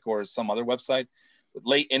Athletic or some other website.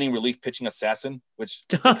 Late inning relief pitching assassin, which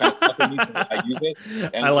kind of stuck with me. I use it.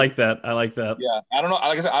 And I like that. Yeah, I don't know.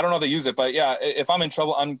 Like I said, I don't know if they use it, but yeah, if I'm in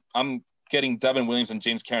trouble, I'm getting Devin Williams and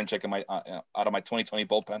James Karinchak out of my 2020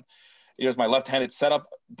 bullpen. Here's my left-handed setup,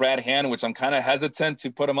 Brad Hand, which I'm kind of hesitant to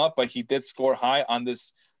put him up, but he did score high on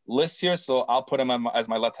this list here, so I'll put him as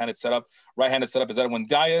my left-handed setup. Right-handed setup is Edwin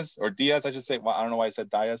Diaz, I should say. Well, I don't know why I said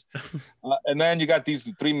Diaz. And then you got these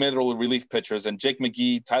 3 middle relief pitchers, and Jake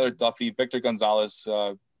McGee, Tyler Duffy, Victor Gonzalez.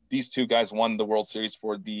 These 2 guys won the World Series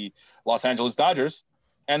for the Los Angeles Dodgers.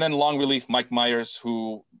 And then long relief, Mike Myers,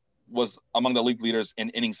 who was among the league leaders in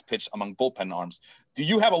innings pitched among bullpen arms. Do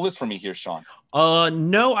you have a list for me here, Sean?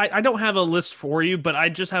 No, I don't have a list for you, but I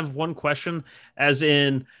just have one question, as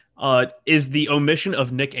in, is the omission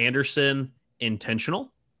of Nick Anderson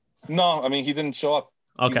intentional? No, I mean, he didn't show up.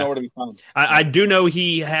 Okay. He's nowhere to be found. I do know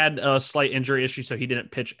he had a slight injury issue, so he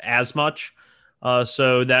didn't pitch as much.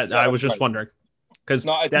 So that I was just wondering. Because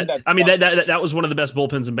that was one of the best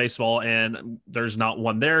bullpens in baseball, and there's not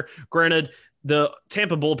one there. Granted, the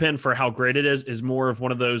Tampa bullpen, for how great it is more of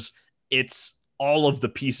one of those, it's all of the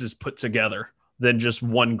pieces put together than just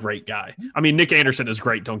one great guy. I mean, Nick Anderson is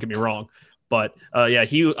great, don't get me wrong. But yeah,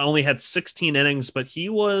 he only had 16 innings, but he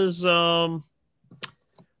was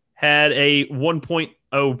had a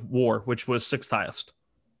 1.0 WAR, which was 6th highest.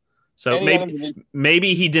 So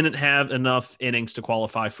maybe he didn't have enough innings to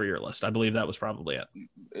qualify for your list. I believe that was probably it.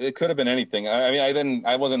 It could have been anything. I mean,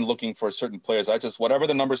 I wasn't looking for certain players. I just, whatever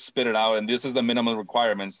the numbers spit it out, and this is the minimum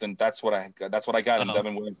requirements, then that's what I got. And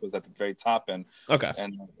Devin Williams was at the very top end. Okay.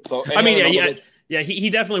 And so, I mean, he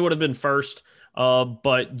definitely would have been first.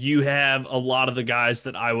 But you have a lot of the guys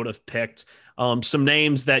that I would have picked. Some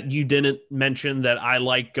names that you didn't mention that I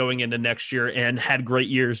like going into next year and had great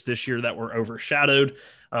years this year that were overshadowed.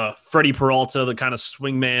 Freddie Peralta, the kind of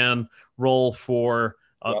swingman role for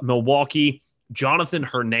Milwaukee. Jonathan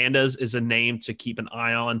Hernandez is a name to keep an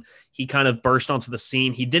eye on. He kind of burst onto the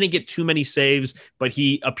scene. He didn't get too many saves, but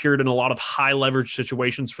he appeared in a lot of high leverage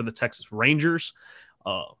situations for the Texas Rangers.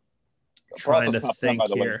 Trying to think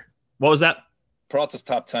here. What was that? Peralta's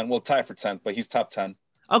top 10. Well, tie for 10th, but he's top 10.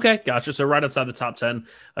 Okay, gotcha. So right outside the top 10.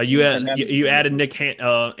 You added Nick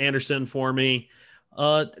Anderson for me.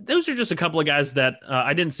 Those are just a couple of guys that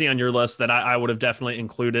I didn't see on your list that I would have definitely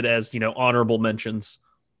included as, honorable mentions.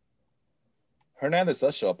 Hernandez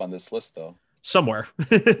does show up on this list, though. Somewhere.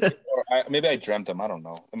 Maybe I dreamt him. I don't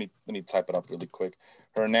know. Let me type it up really quick.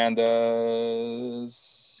 Hernandez.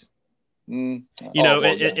 And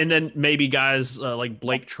then maybe guys like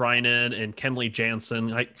Blake Trinan and Kenley Jansen,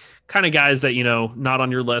 like kind of guys that, not on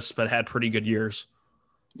your list, but had pretty good years.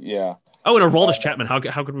 Yeah. Oh, and Aroldis Chapman. How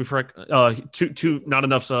could we forget? Two not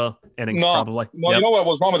enough innings, probably. No, You know what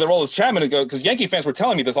was wrong with Aroldis Chapman? Because Yankee fans were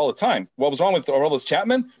telling me this all the time. What was wrong with Aroldis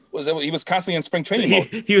Chapman was that he was constantly in spring training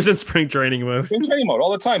mode. He was in spring training mode. Spring training mode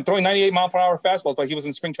all the time, throwing 98-mile-per-hour fastballs, but he was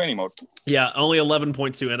in spring training mode. Yeah, only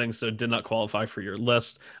 11.2 innings, so did not qualify for your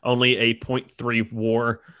list. Only a .3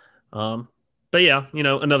 WAR. But yeah,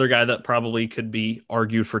 another guy that probably could be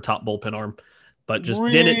argued for top bullpen arm, but just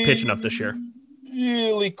didn't pitch enough this year.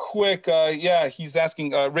 Really quick. Yeah, he's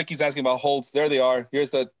asking. Ricky's asking about Holtz. There they are. Here's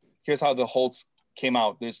how the Holtz came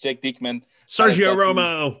out. There's Jake Diekman, Sergio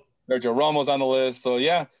Romo. Sergio Romo's on the list. So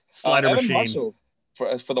yeah, Slider Evan machine. Marshall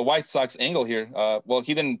for the White Sox angle here. Well,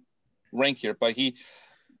 he didn't rank here, but he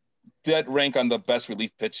did rank on the best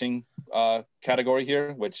relief pitching category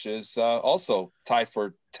here, which is also tied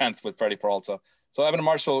for 10th with Freddie Peralta. So Evan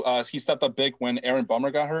Marshall, he stepped up big when Aaron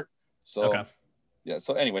Bummer got hurt. So okay. Yeah.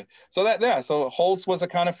 So anyway, so Holtz was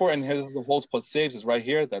accounted for, and the Holtz plus saves is right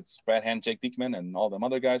here. That's Brad Hand, Jake Diekman, and all them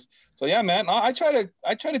other guys. So yeah, man, I try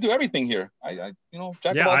to do everything here. I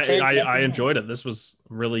enjoyed it. This was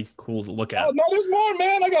really cool to look at. Oh no, there's more,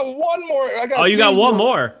 man. I got one more. You got one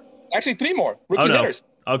more. Actually, 3 more rookie hitters.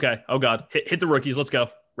 Okay. Oh God, hit the rookies. Let's go.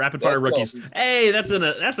 Rapid fire rookies. Hey, that's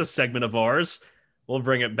a segment of ours. We'll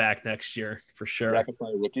bring it back next year for sure. Rapid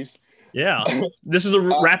fire rookies. Yeah, this is the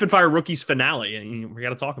rapid fire rookies finale, and we got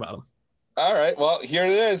to talk about them. All right, well, here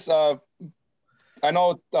it is. I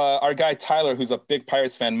know our guy Tyler, who's a big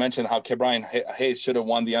Pirates fan, mentioned how Ke'Bryan Hayes should have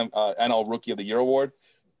won the NL Rookie of the Year award,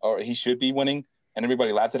 or he should be winning, and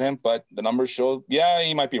everybody laughed at him. But the numbers show, yeah,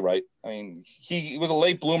 he might be right. I mean, he was a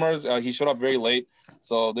late bloomer. He showed up very late,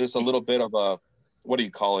 so there's a little bit of a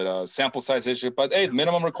a sample size issue. But hey,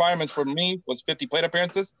 minimum requirements for me was 50 plate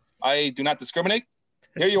appearances. I do not discriminate.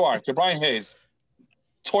 Here you are, Ke'Bryan Hayes,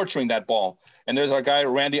 torturing that ball. And there's our guy,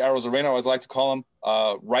 Randy Arozarena, I always like to call him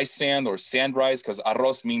rice sand or sand rice, because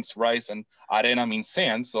arroz means rice and arena means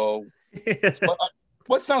sand. So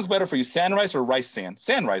what sounds better for you, sand rice or rice sand?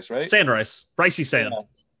 Sand rice, right? Sand rice. Ricey sand.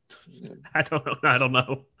 Yeah. I don't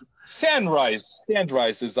know. Sand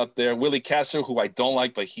rice is up there. Willie Castro, who I don't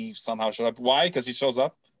like, but he somehow showed up. Why? Because he shows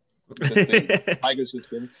up. Tigers just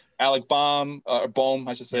kidding. Alec Bohm,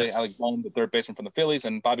 I should say. Yes. Alec Bohm, the third baseman from the Phillies,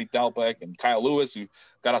 and Bobby Dalbec and Kyle Lewis, who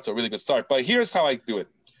got out to a really good start. But here's how I do it.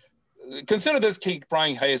 Consider this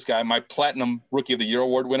Ke'Bryan Hayes guy my Platinum Rookie of the Year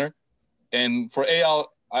award winner. And for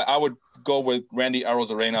AL, I would go with Randy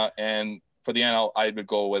Arozarena, and for the NL, I would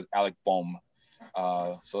go with Alec Bohm.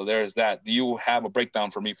 So there's that. Do you have a breakdown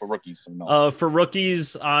for me for rookies? No? For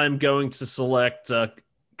rookies, I'm going to select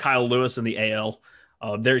Kyle Lewis in the AL.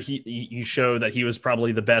 You show that he was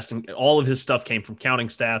probably the best, and all of his stuff came from counting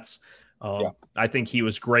stats. I think he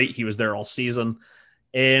was great. He was there all season.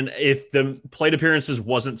 And if the plate appearances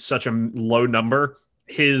wasn't such a low number,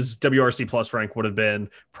 his WRC plus rank would have been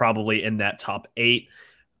probably in that top 8.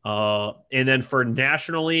 And then for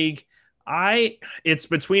National League, it's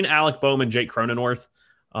between Alec Bohm and Jake Cronenworth.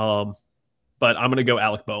 But I'm going to go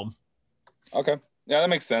Alec Bohm. Okay. Yeah, that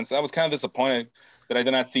makes sense. I was kind of disappointed that I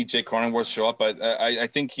did not see Jake Cronenworth show up, but I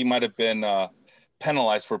think he might have been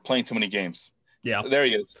penalized for playing too many games. Yeah. There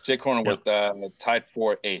he is. Jake Cronenworth tied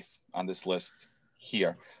for 8th on this list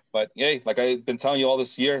here. But, hey, like I've been telling you all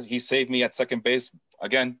this year, he saved me at second base.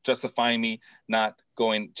 Again, justifying me not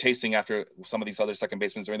chasing after some of these other second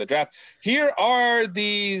basemen during the draft. Here are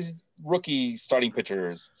these rookie starting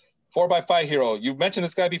pitchers. 4x5 hero. You've mentioned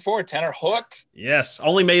this guy before, Tanner Hook. Yes.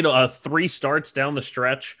 Only made 3 starts down the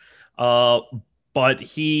stretch. But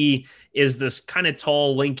he is this kind of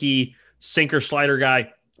tall, lanky sinker slider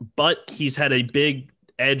guy, but he's had a big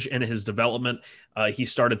edge in his development. He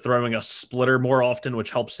started throwing a splitter more often,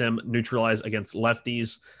 which helps him neutralize against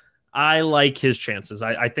lefties. I like his chances.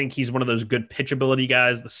 I think he's one of those good pitchability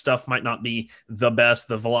guys. The stuff might not be the best.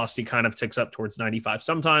 The velocity kind of ticks up towards 95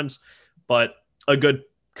 sometimes, but a good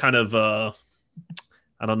kind of,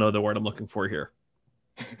 I don't know the word I'm looking for here.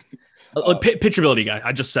 Pitchability guy.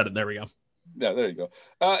 I just said it. There we go. Yeah, there you go.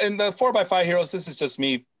 And the 4x5 heroes, this is just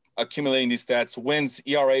me accumulating these stats: wins,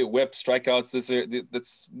 ERA, WHIP,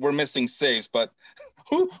 strikeouts. We're missing saves, but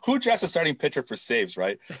who drafts a starting pitcher for saves,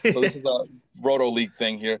 right? So this is a Roto League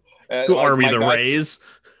thing here. Who are we, the Rays?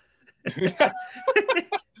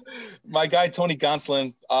 My guy Tony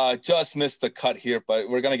Gonsolin just missed the cut here, but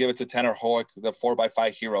we're gonna give it to Tanner Hoek, the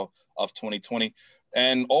 4x5 hero of 2020,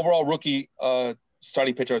 and overall rookie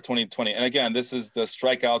starting pitcher of 2020. And again, this is the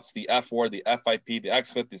strikeouts, the FWAR, the FIP, the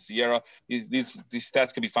XFIP, the Sierra. These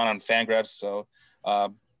stats can be found on Fangraphs, so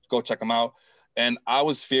go check them out. And I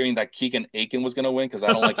was fearing that Keegan Aiken was going to win because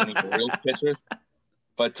I don't like any Orioles pitchers.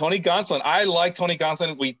 But Tony Gonsolin, I like Tony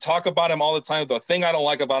Gonsolin. We talk about him all the time. The thing I don't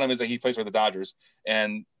like about him is that he plays for the Dodgers,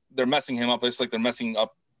 and they're messing him up. It's like they're messing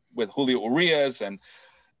up with Julio Urias, and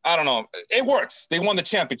I don't know. It works. They won the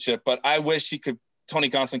championship, but I wish Tony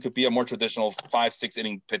Gonsolin could be a more traditional 5-6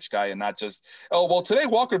 inning pitch guy and not just, today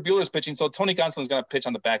Walker Buehler's pitching, so Tony Gonsolin's going to pitch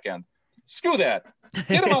on the back end. Screw that.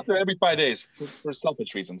 Get him out there every 5 days for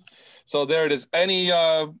selfish reasons. So there it is. Any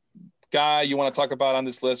guy you want to talk about on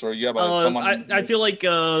this list, or you have someone? I feel like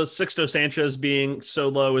Sixto Sanchez being so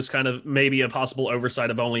low is kind of maybe a possible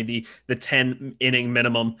oversight of only the 10 inning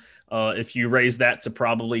minimum. If you raise that to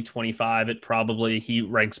probably 25, he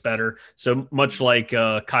ranks better. So much like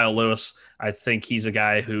Kyle Lewis, I think he's a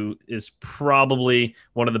guy who is probably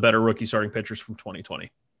one of the better rookie starting pitchers from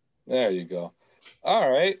 2020. There you go.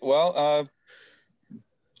 All right. Well,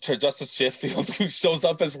 Justice Sheffield, who shows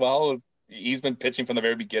up as well. He's been pitching from the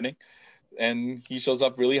very beginning, and he shows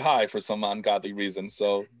up really high for some ungodly reason.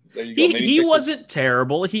 So there you go. Maybe he wasn't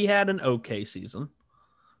terrible. He had an okay season.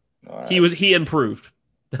 Right. He improved,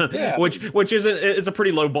 yeah. which is it's a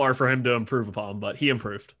pretty low bar for him to improve upon, but he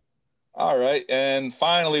improved. All right, and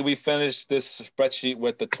finally we finished this spreadsheet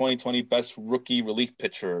with the 2020 best rookie relief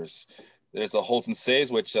pitchers. There's the holds and saves,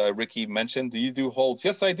 which Ricky mentioned. Do you do holds?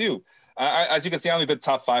 Yes, I do. As you can see, I only did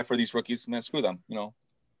top 5 for these rookies. Man, screw them.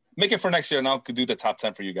 Make it for next year, and I'll do the top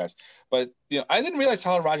 10 for you guys. But I didn't realize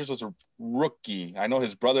Tyler Rogers was a rookie. I know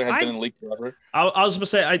his brother has been in the league forever. I was going to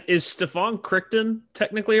say, is Stephon Crichton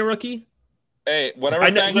technically a rookie? Hey, whatever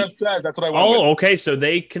Fangraphs says, that's what I want. Oh, okay. So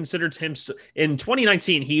they considered him in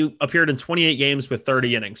 2019. He appeared in 28 games with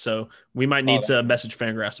 30 innings. So we might need to message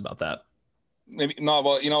Fangraphs about that. Maybe no.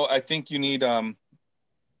 Well, I think you need 50.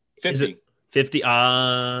 Is it 50?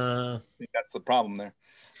 I think that's the problem there.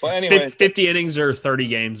 But anyway, 50 innings or 30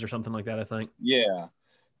 games or something like that, I think. Yeah.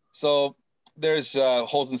 So there's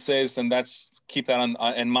holds and saves, and keep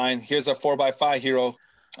that in mind. Here's our 4x5 hero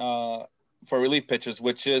for relief pitchers,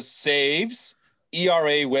 which is saves,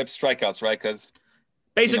 ERA, WHIP, strikeouts, right? Because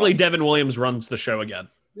basically, Devin Williams runs the show again.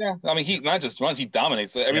 Yeah, I mean, he not just runs, he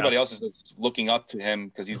dominates. Everybody else is just looking up to him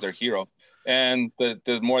because he's their hero. And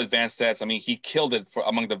the more advanced stats, I mean, he killed it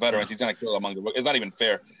among the veterans. He's going to kill it among the – it's not even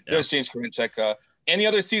fair. Yeah. There's James Karinchak. Any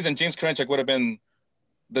other season, James Karinchak would have been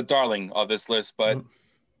the darling of this list. But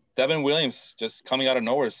Devin Williams just coming out of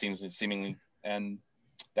nowhere seemingly. And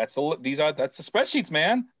that's the spreadsheets,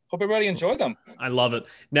 man. Hope everybody enjoyed them. I love it.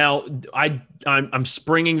 Now, I'm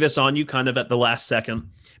springing this on you kind of at the last second,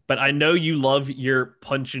 but I know you love your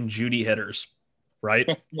Punch and Judy hitters,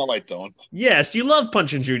 right? No, I don't. Yes, you love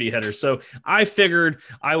Punch and Judy hitters. So I figured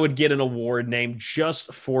I would get an award named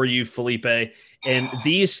just for you, Felipe. And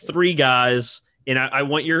these 3 guys, and I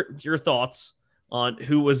want your thoughts on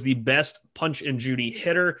who was the best Punch and Judy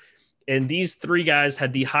hitter. And these 3 guys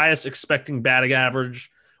had the highest expecting batting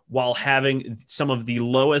average while having some of the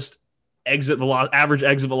lowest average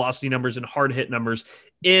exit velocity numbers and hard hit numbers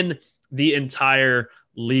in the entire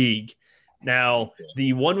league. Now,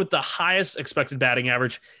 the one with the highest expected batting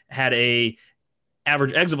average had a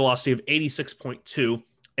average exit velocity of 86.2,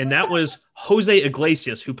 and that was Jose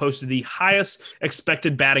Iglesias, who posted the highest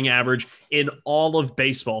expected batting average in all of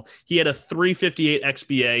baseball. He had a 358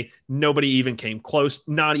 XBA. Nobody even came close,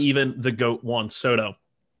 not even the GOAT Juan Soto.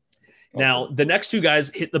 Now, the next 2 guys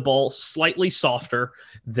hit the ball slightly softer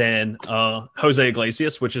than Jose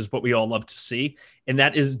Iglesias, which is what we all love to see, and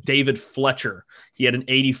that is David Fletcher. He had an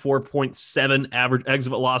 84.7 average exit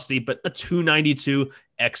velocity, but a 292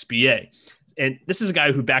 XBA. And this is a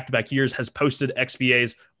guy who back-to-back years has posted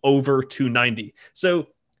XBAs over 290. So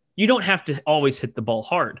you don't have to always hit the ball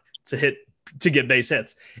hard to get base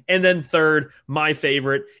hits. And then third, my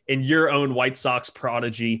favorite, and your own White Sox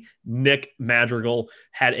prodigy, Nick Madrigal,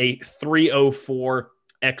 had a 304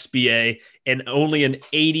 XBA and only an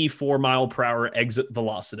 84 mile per hour exit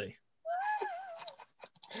velocity.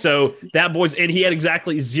 So that and he had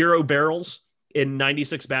exactly 0 barrels in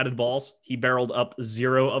 96 batted balls. He barreled up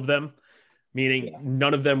 0 of them, meaning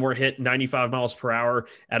none of them were hit 95 miles per hour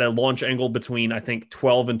at a launch angle between, I think,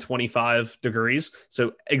 12 and 25 degrees.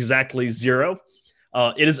 So exactly 0.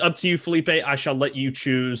 It is up to you, Felipe. I shall let you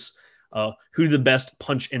choose who the best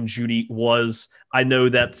Punch and Judy was. I know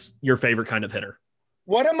that's your favorite kind of hitter.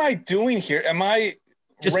 What am I doing here? Am I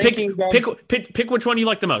just pick which one you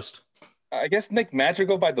like the most? I guess Nick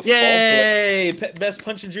Madrigal by default. Yay! Best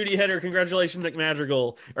Punch and Judy hitter. Congratulations, Nick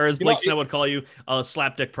Madrigal. Or as Blake Snow would call you,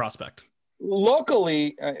 slapdick prospect.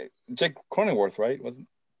 Locally, Jake Cronenworth, right? Was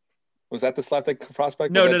that the slapdick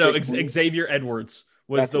prospect? No. Xavier Edwards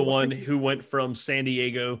was the one who went from San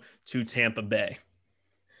Diego to Tampa Bay.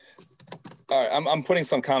 All right, I'm putting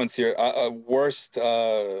some comments here. Worst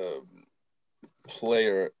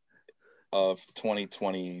player of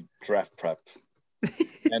 2020 draft prep,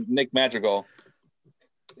 and Nick Madrigal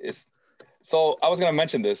is. So I was going to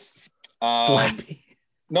mention this. Slappy.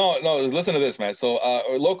 No. Listen to this, man. So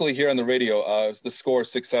locally here on the radio, the Score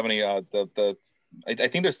 670. I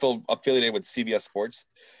think they're still affiliated with CBS Sports.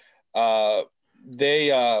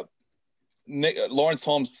 Lawrence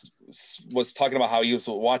Holmes was talking about how he was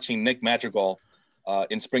watching Nick Madrigal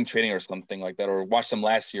in spring training or something like that, or watched him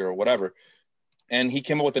last year or whatever. And he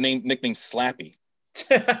came up with the nickname Slappy.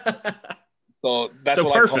 So that's So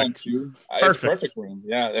what perfect. I call him too. It's Perfect. perfect for him.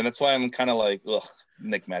 Yeah. And that's why I'm kind of like, ugh,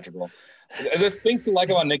 Nick Madrigal. There's things to like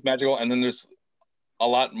about Nick Madrigal, and then there's a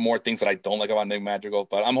lot more things that I don't like about Nick Madrigal.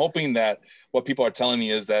 But I'm hoping that what people are telling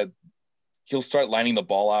me is that he'll start lining the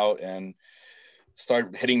ball out and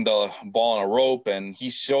start hitting the ball on a rope. And he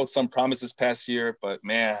showed some promise this past year, but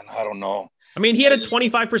man, I don't know. I mean, he had a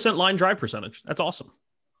 25% line drive percentage. That's awesome.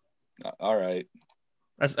 All right.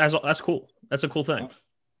 That's cool. That's a cool thing.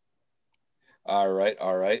 All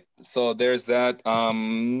right. So there's that.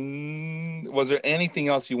 Was there anything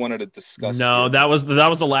else you wanted to discuss? No, here? that was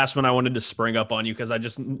the last one I wanted to spring up on you because I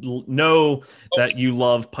just know that you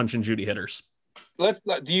love Punch and Judy hitters.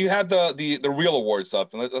 Do you have the real awards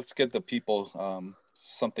up? And let's get the people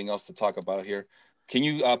something else to talk about here. Can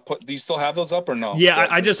you do you still have those up or no? Yeah,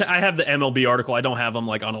 I have the MLB article. I don't have them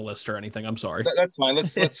like on a list or anything. I'm sorry. That's fine.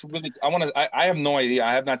 Let's really. I have no idea.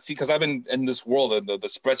 I have not seen because I've been in this world of the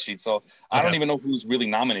spreadsheet, so I don't even know who's really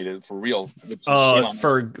nominated for real.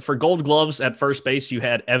 For Gold Gloves at first base, you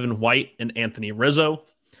had Evan White and Anthony Rizzo.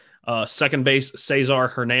 Second base, Cesar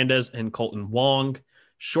Hernandez and Colton Wong.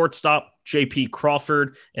 Shortstop, J.P.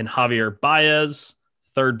 Crawford and Javier Baez.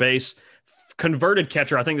 Third base, converted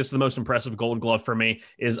catcher, I think this is the most impressive Gold Glove for me,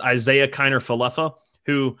 is Isaiah Kiner-Falefa,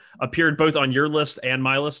 who appeared both on your list and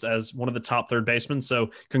my list as one of the top third basemen.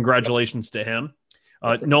 So congratulations to him.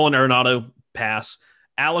 Nolan Arenado, pass.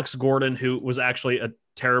 Alex Gordon, who was actually a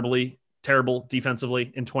terrible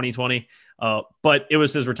defensively in 2020, but it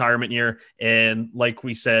was his retirement year. And like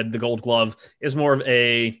we said, the Gold Glove is more of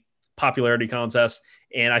a popularity contest.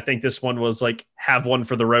 And I think this one was like, have one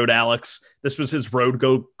for the road, Alex. This was his road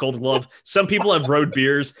Gold Glove. Some people have road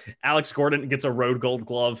beers. Alex Gordon gets a road Gold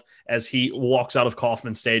Glove as he walks out of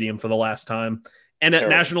Kauffman Stadium for the last time. And that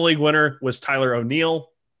National League winner was Tyler O'Neill.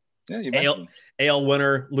 Yeah, you mentioned AL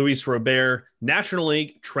winner, Luis Robert. National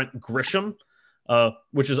League, Trent Grisham,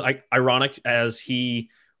 which is ironic as he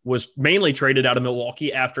was mainly traded out of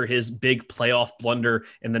Milwaukee after his big playoff blunder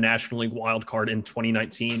in the National League wild card in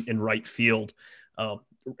 2019 in right field.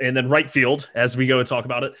 And then right field, as we go and talk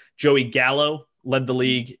about it, Joey Gallo led the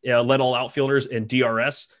league, led all outfielders in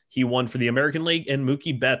DRS. He won for the American League, and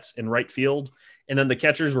Mookie Betts in right field. And then the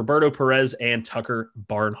catchers, Roberto Perez and Tucker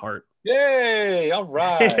Barnhart. Yay! All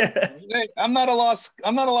right. Hey, I'm not a lost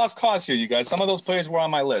cause here, you guys. Some of those players were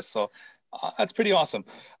on my list, so that's pretty awesome.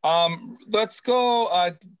 Let's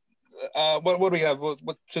go. What do we have? What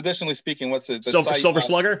traditionally speaking, what's the Silver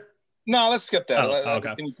Slugger? No, let's skip that. Okay.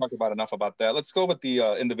 I think we talked about enough about that. Let's go with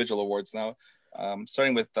the individual awards now.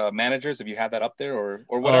 Starting with managers, if you have that up there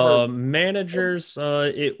or whatever. Managers,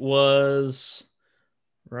 it was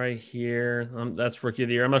right here. That's Rookie of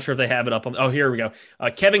the Year. I'm not sure if they have it up on. Oh, here we go.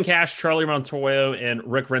 Kevin Cash, Charlie Montoyo, and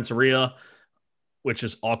Rick Renteria, which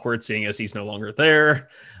is awkward seeing as he's no longer there.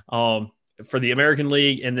 For the American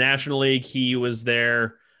League and the National League, he was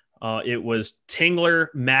there. It was Tingler,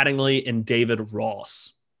 Mattingly, and David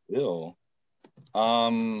Ross. Ew.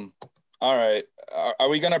 All right. Are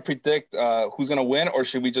we gonna predict who's gonna win, or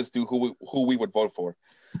should we just do who we would vote for?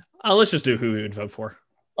 Let's just do who we would vote for.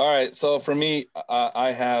 All right. So for me,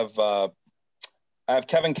 I have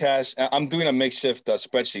Kevin Cash. I'm doing a makeshift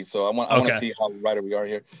spreadsheet, so I want to see how right we are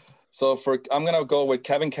here. So I'm gonna go with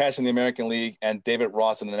Kevin Cash in the American League and David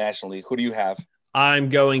Ross in the National League. Who do you have? I'm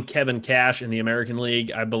going Kevin Cash in the American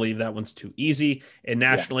League. I believe that one's too easy. In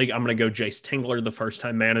National League, I'm going to go Jace Tingler, the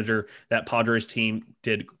first-time manager. That Padres team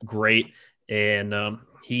did great, and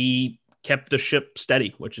he kept the ship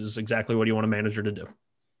steady, which is exactly what you want a manager to do.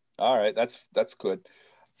 All right, that's good.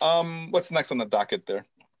 What's next on the docket there?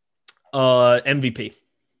 MVP.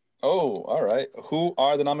 Oh, all right. Who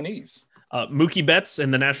are the nominees? Mookie Betts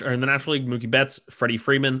in the National League. Mookie Betts, Freddie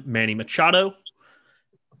Freeman, Manny Machado.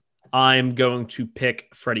 I'm going to pick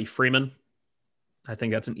Freddie Freeman. I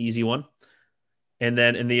think that's an easy one. And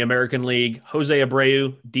then in the American League, Jose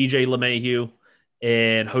Abreu, DJ LeMahieu,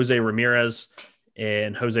 and Jose Ramirez.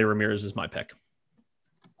 And Jose Ramirez is my pick.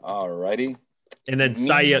 All righty. And then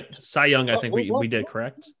Cy Young, I think we did,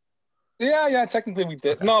 correct? Yeah, technically we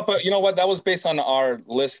did. No, but you know what? That was based on our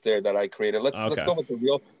list there that I created. Let's go with the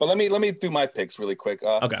real. But let me do my picks really quick.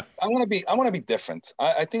 Okay. I want to be different.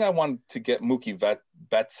 I think I want to get Mookie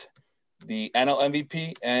Betts the NL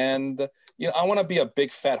MVP, and I want to be a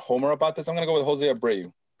big fat homer about this. I'm going to go with Jose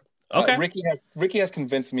Abreu. Okay. Ricky has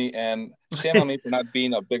convinced me, and shame on me for not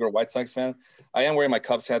being a bigger White Sox fan. I am wearing my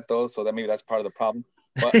Cubs hat though, so maybe that's part of the problem.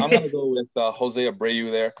 But I'm going to go with Jose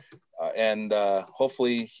Abreu there, and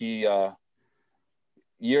hopefully he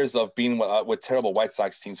years of being with terrible White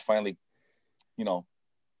Sox teams finally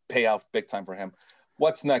pay off big time for him.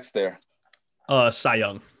 What's next there? Cy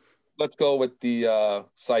Young. Let's go with the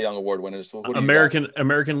Cy Young Award winners. So who do you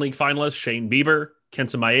American League finalists Shane Bieber,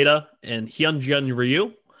 Kenta Maeda, and Hyunjin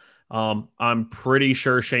Ryu. I'm pretty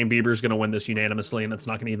sure Shane Bieber is going to win this unanimously, and it's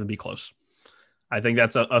not going to even be close. I think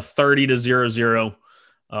that's a 30-0-0,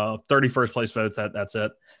 31st place votes. That's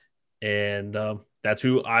it. And that's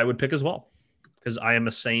who I would pick as well, because I am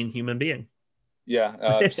a sane human being.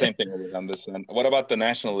 Yeah, same thing on this one. What about the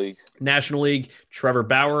National League? National League, Trevor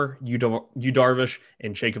Bauer, Yu Darvish,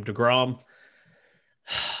 and Jacob deGrom.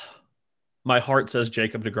 My heart says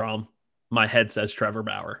Jacob deGrom. My head says Trevor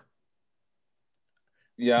Bauer.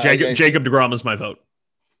 Yeah, Jacob deGrom is my vote.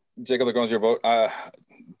 Jacob deGrom is your vote. I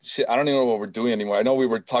don't even know what we're doing anymore. I know we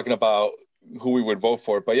were talking about who we would vote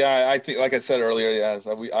for, but yeah, I think, like I said earlier, yes,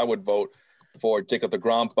 I would vote for Jacob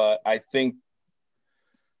deGrom, but I think.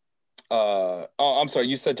 I'm sorry.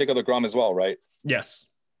 You said Jacob deGrom as well, right? Yes.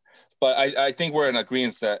 But I think we're in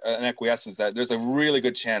agreement that an acquiescence that there's a really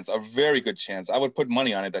good chance, a very good chance. I would put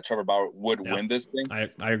money on it that Trevor Bauer would win this thing.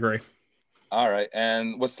 I agree. All right.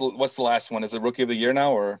 And what's the last one? Is it Rookie of the Year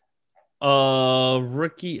now or?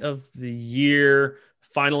 Rookie of the Year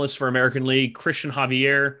finalists for American League: Christian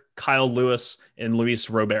Javier, Kyle Lewis, and Luis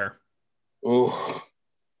Robert. Ooh.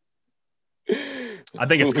 I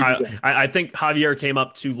think it's Kyle. I think Javier came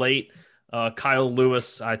up too late. Kyle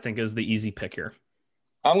Lewis, I think, is the easy pick here.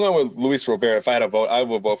 I'm going with Luis Robert. If I had a vote, I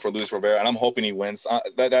would vote for Luis Robert, and I'm hoping he wins.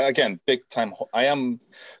 That again, big time. I am,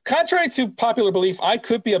 contrary to popular belief, I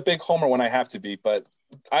could be a big homer when I have to be, but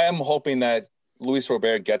I am hoping that Luis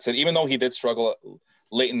Robert gets it, even though he did struggle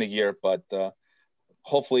late in the year. But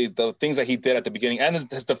hopefully, the things that he did at the beginning and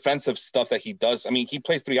his defensive stuff that he does. I mean, he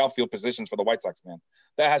plays 3 outfield positions for the White Sox, man.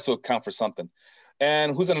 That has to account for something.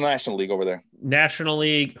 And who's in the National League over there? National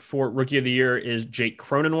League for Rookie of the Year is Jake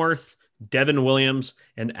Cronenworth, Devin Williams,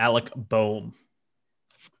 and Alec Boehm.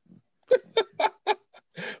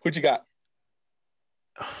 Who'd you got?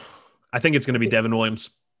 I think it's going to be Devin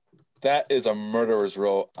Williams. That is a murderer's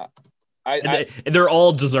row. They're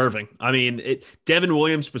all deserving. I mean, Devin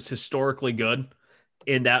Williams was historically good,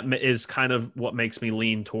 and that is kind of what makes me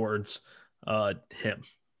lean towards him.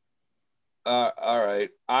 All right.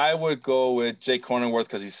 I would go with Jake Cronenworth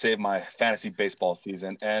because he saved my fantasy baseball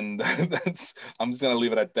season. And I'm just going to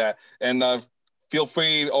leave it at that. And feel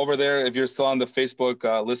free over there, if you're still on the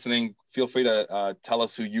Facebook listening, feel free to tell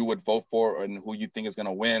us who you would vote for and who you think is going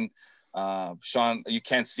to win. Sean, you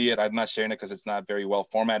can't see it. I'm not sharing it because it's not very well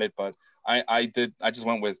formatted, but I just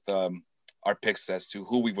went with our picks as to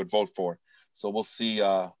who we would vote for. So we'll see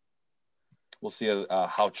how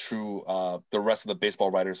true the rest of the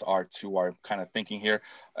baseball writers are to our kind of thinking here.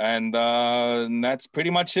 And that's pretty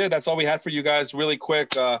much it. That's all we had for you guys. Really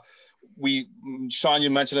quick, Sean, you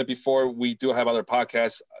mentioned it before. We do have other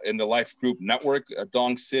podcasts in the Life Group Network.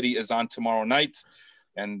 Dong City is on tomorrow night,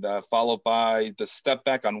 and followed by the Step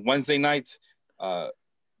Back on Wednesday night,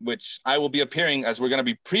 which I will be appearing as we're going to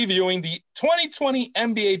be previewing the 2020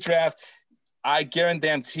 NBA Draft. I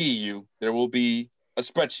guarantee you there will be a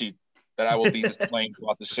spreadsheet that I will be displaying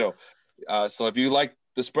throughout the show. So if you like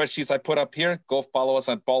the spreadsheets I put up here, go follow us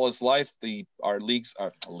on Ball is Life,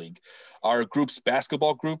 our group's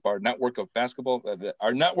basketball group, our network of basketball.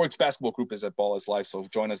 Our network's basketball group is at Ball is Life, so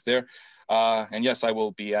join us there. And yes, I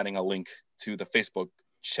will be adding a link to the Facebook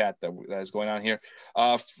chat that is going on here.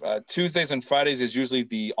 Tuesdays and Fridays is usually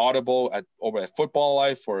the Audible over at Football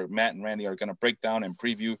Life, where Matt and Randy are going to break down and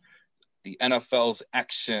preview the NFL's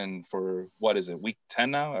action for, what is it, week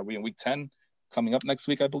 10 now? Are we in week 10? Coming up next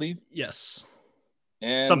week, I believe. Yes.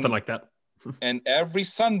 And something like that. And every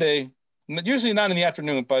Sunday, usually not in the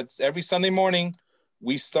afternoon, but every Sunday morning,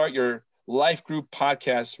 we start your Life Group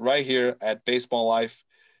podcast right here at Baseball Life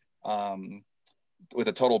with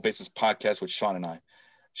a Total Basis podcast with Sean and I.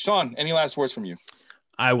 Sean, any last words from you?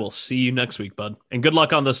 I will see you next week, bud. And good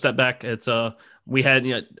luck on the Step Back. It's we had,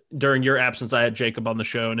 during your absence, I had Jacob on the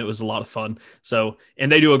show, and it was a lot of fun. So,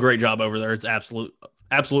 and they do a great job over there. It's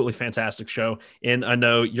absolutely fantastic show. And I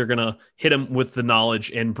know you're going to hit them with the knowledge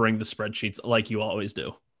and bring the spreadsheets like you always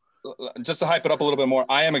do. Just to hype it up a little bit more,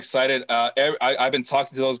 I am excited. I've been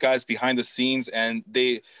talking to those guys behind the scenes, and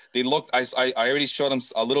they look. I already showed them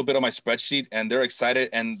a little bit of my spreadsheet, and they're excited.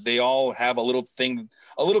 And they all have a little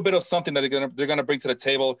bit of something that they're gonna bring to the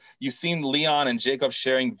table. You've seen Leon and Jacob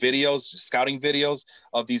sharing scouting videos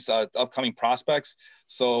of these upcoming prospects.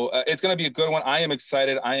 So it's gonna be a good one. I am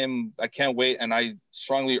excited. I can't wait, and I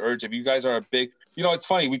strongly urge, if you guys are a big. It's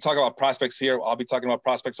funny. We talk about prospects here. I'll be talking about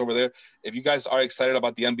prospects over there. If you guys are excited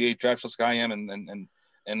about the NBA draft, just like I am,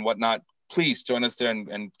 and whatnot, please join us there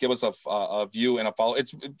and give us a view and a follow.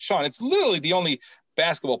 It's Sean. It's literally the only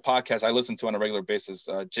basketball podcast I listen to on a regular basis.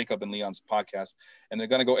 Jacob and Leon's podcast, and they're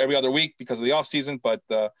going to go every other week because of the off season. But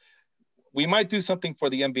we might do something for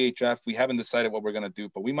the NBA draft. We haven't decided what we're going to do,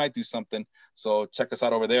 but we might do something. So check us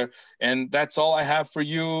out over there. And that's all I have for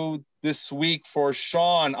you this week. For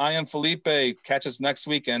Sean, I am Felipe. Catch us next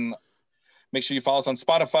week, and make sure you follow us on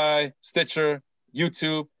Spotify, Stitcher,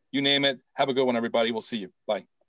 YouTube, you name it. Have a good one, everybody. We'll see you. Bye.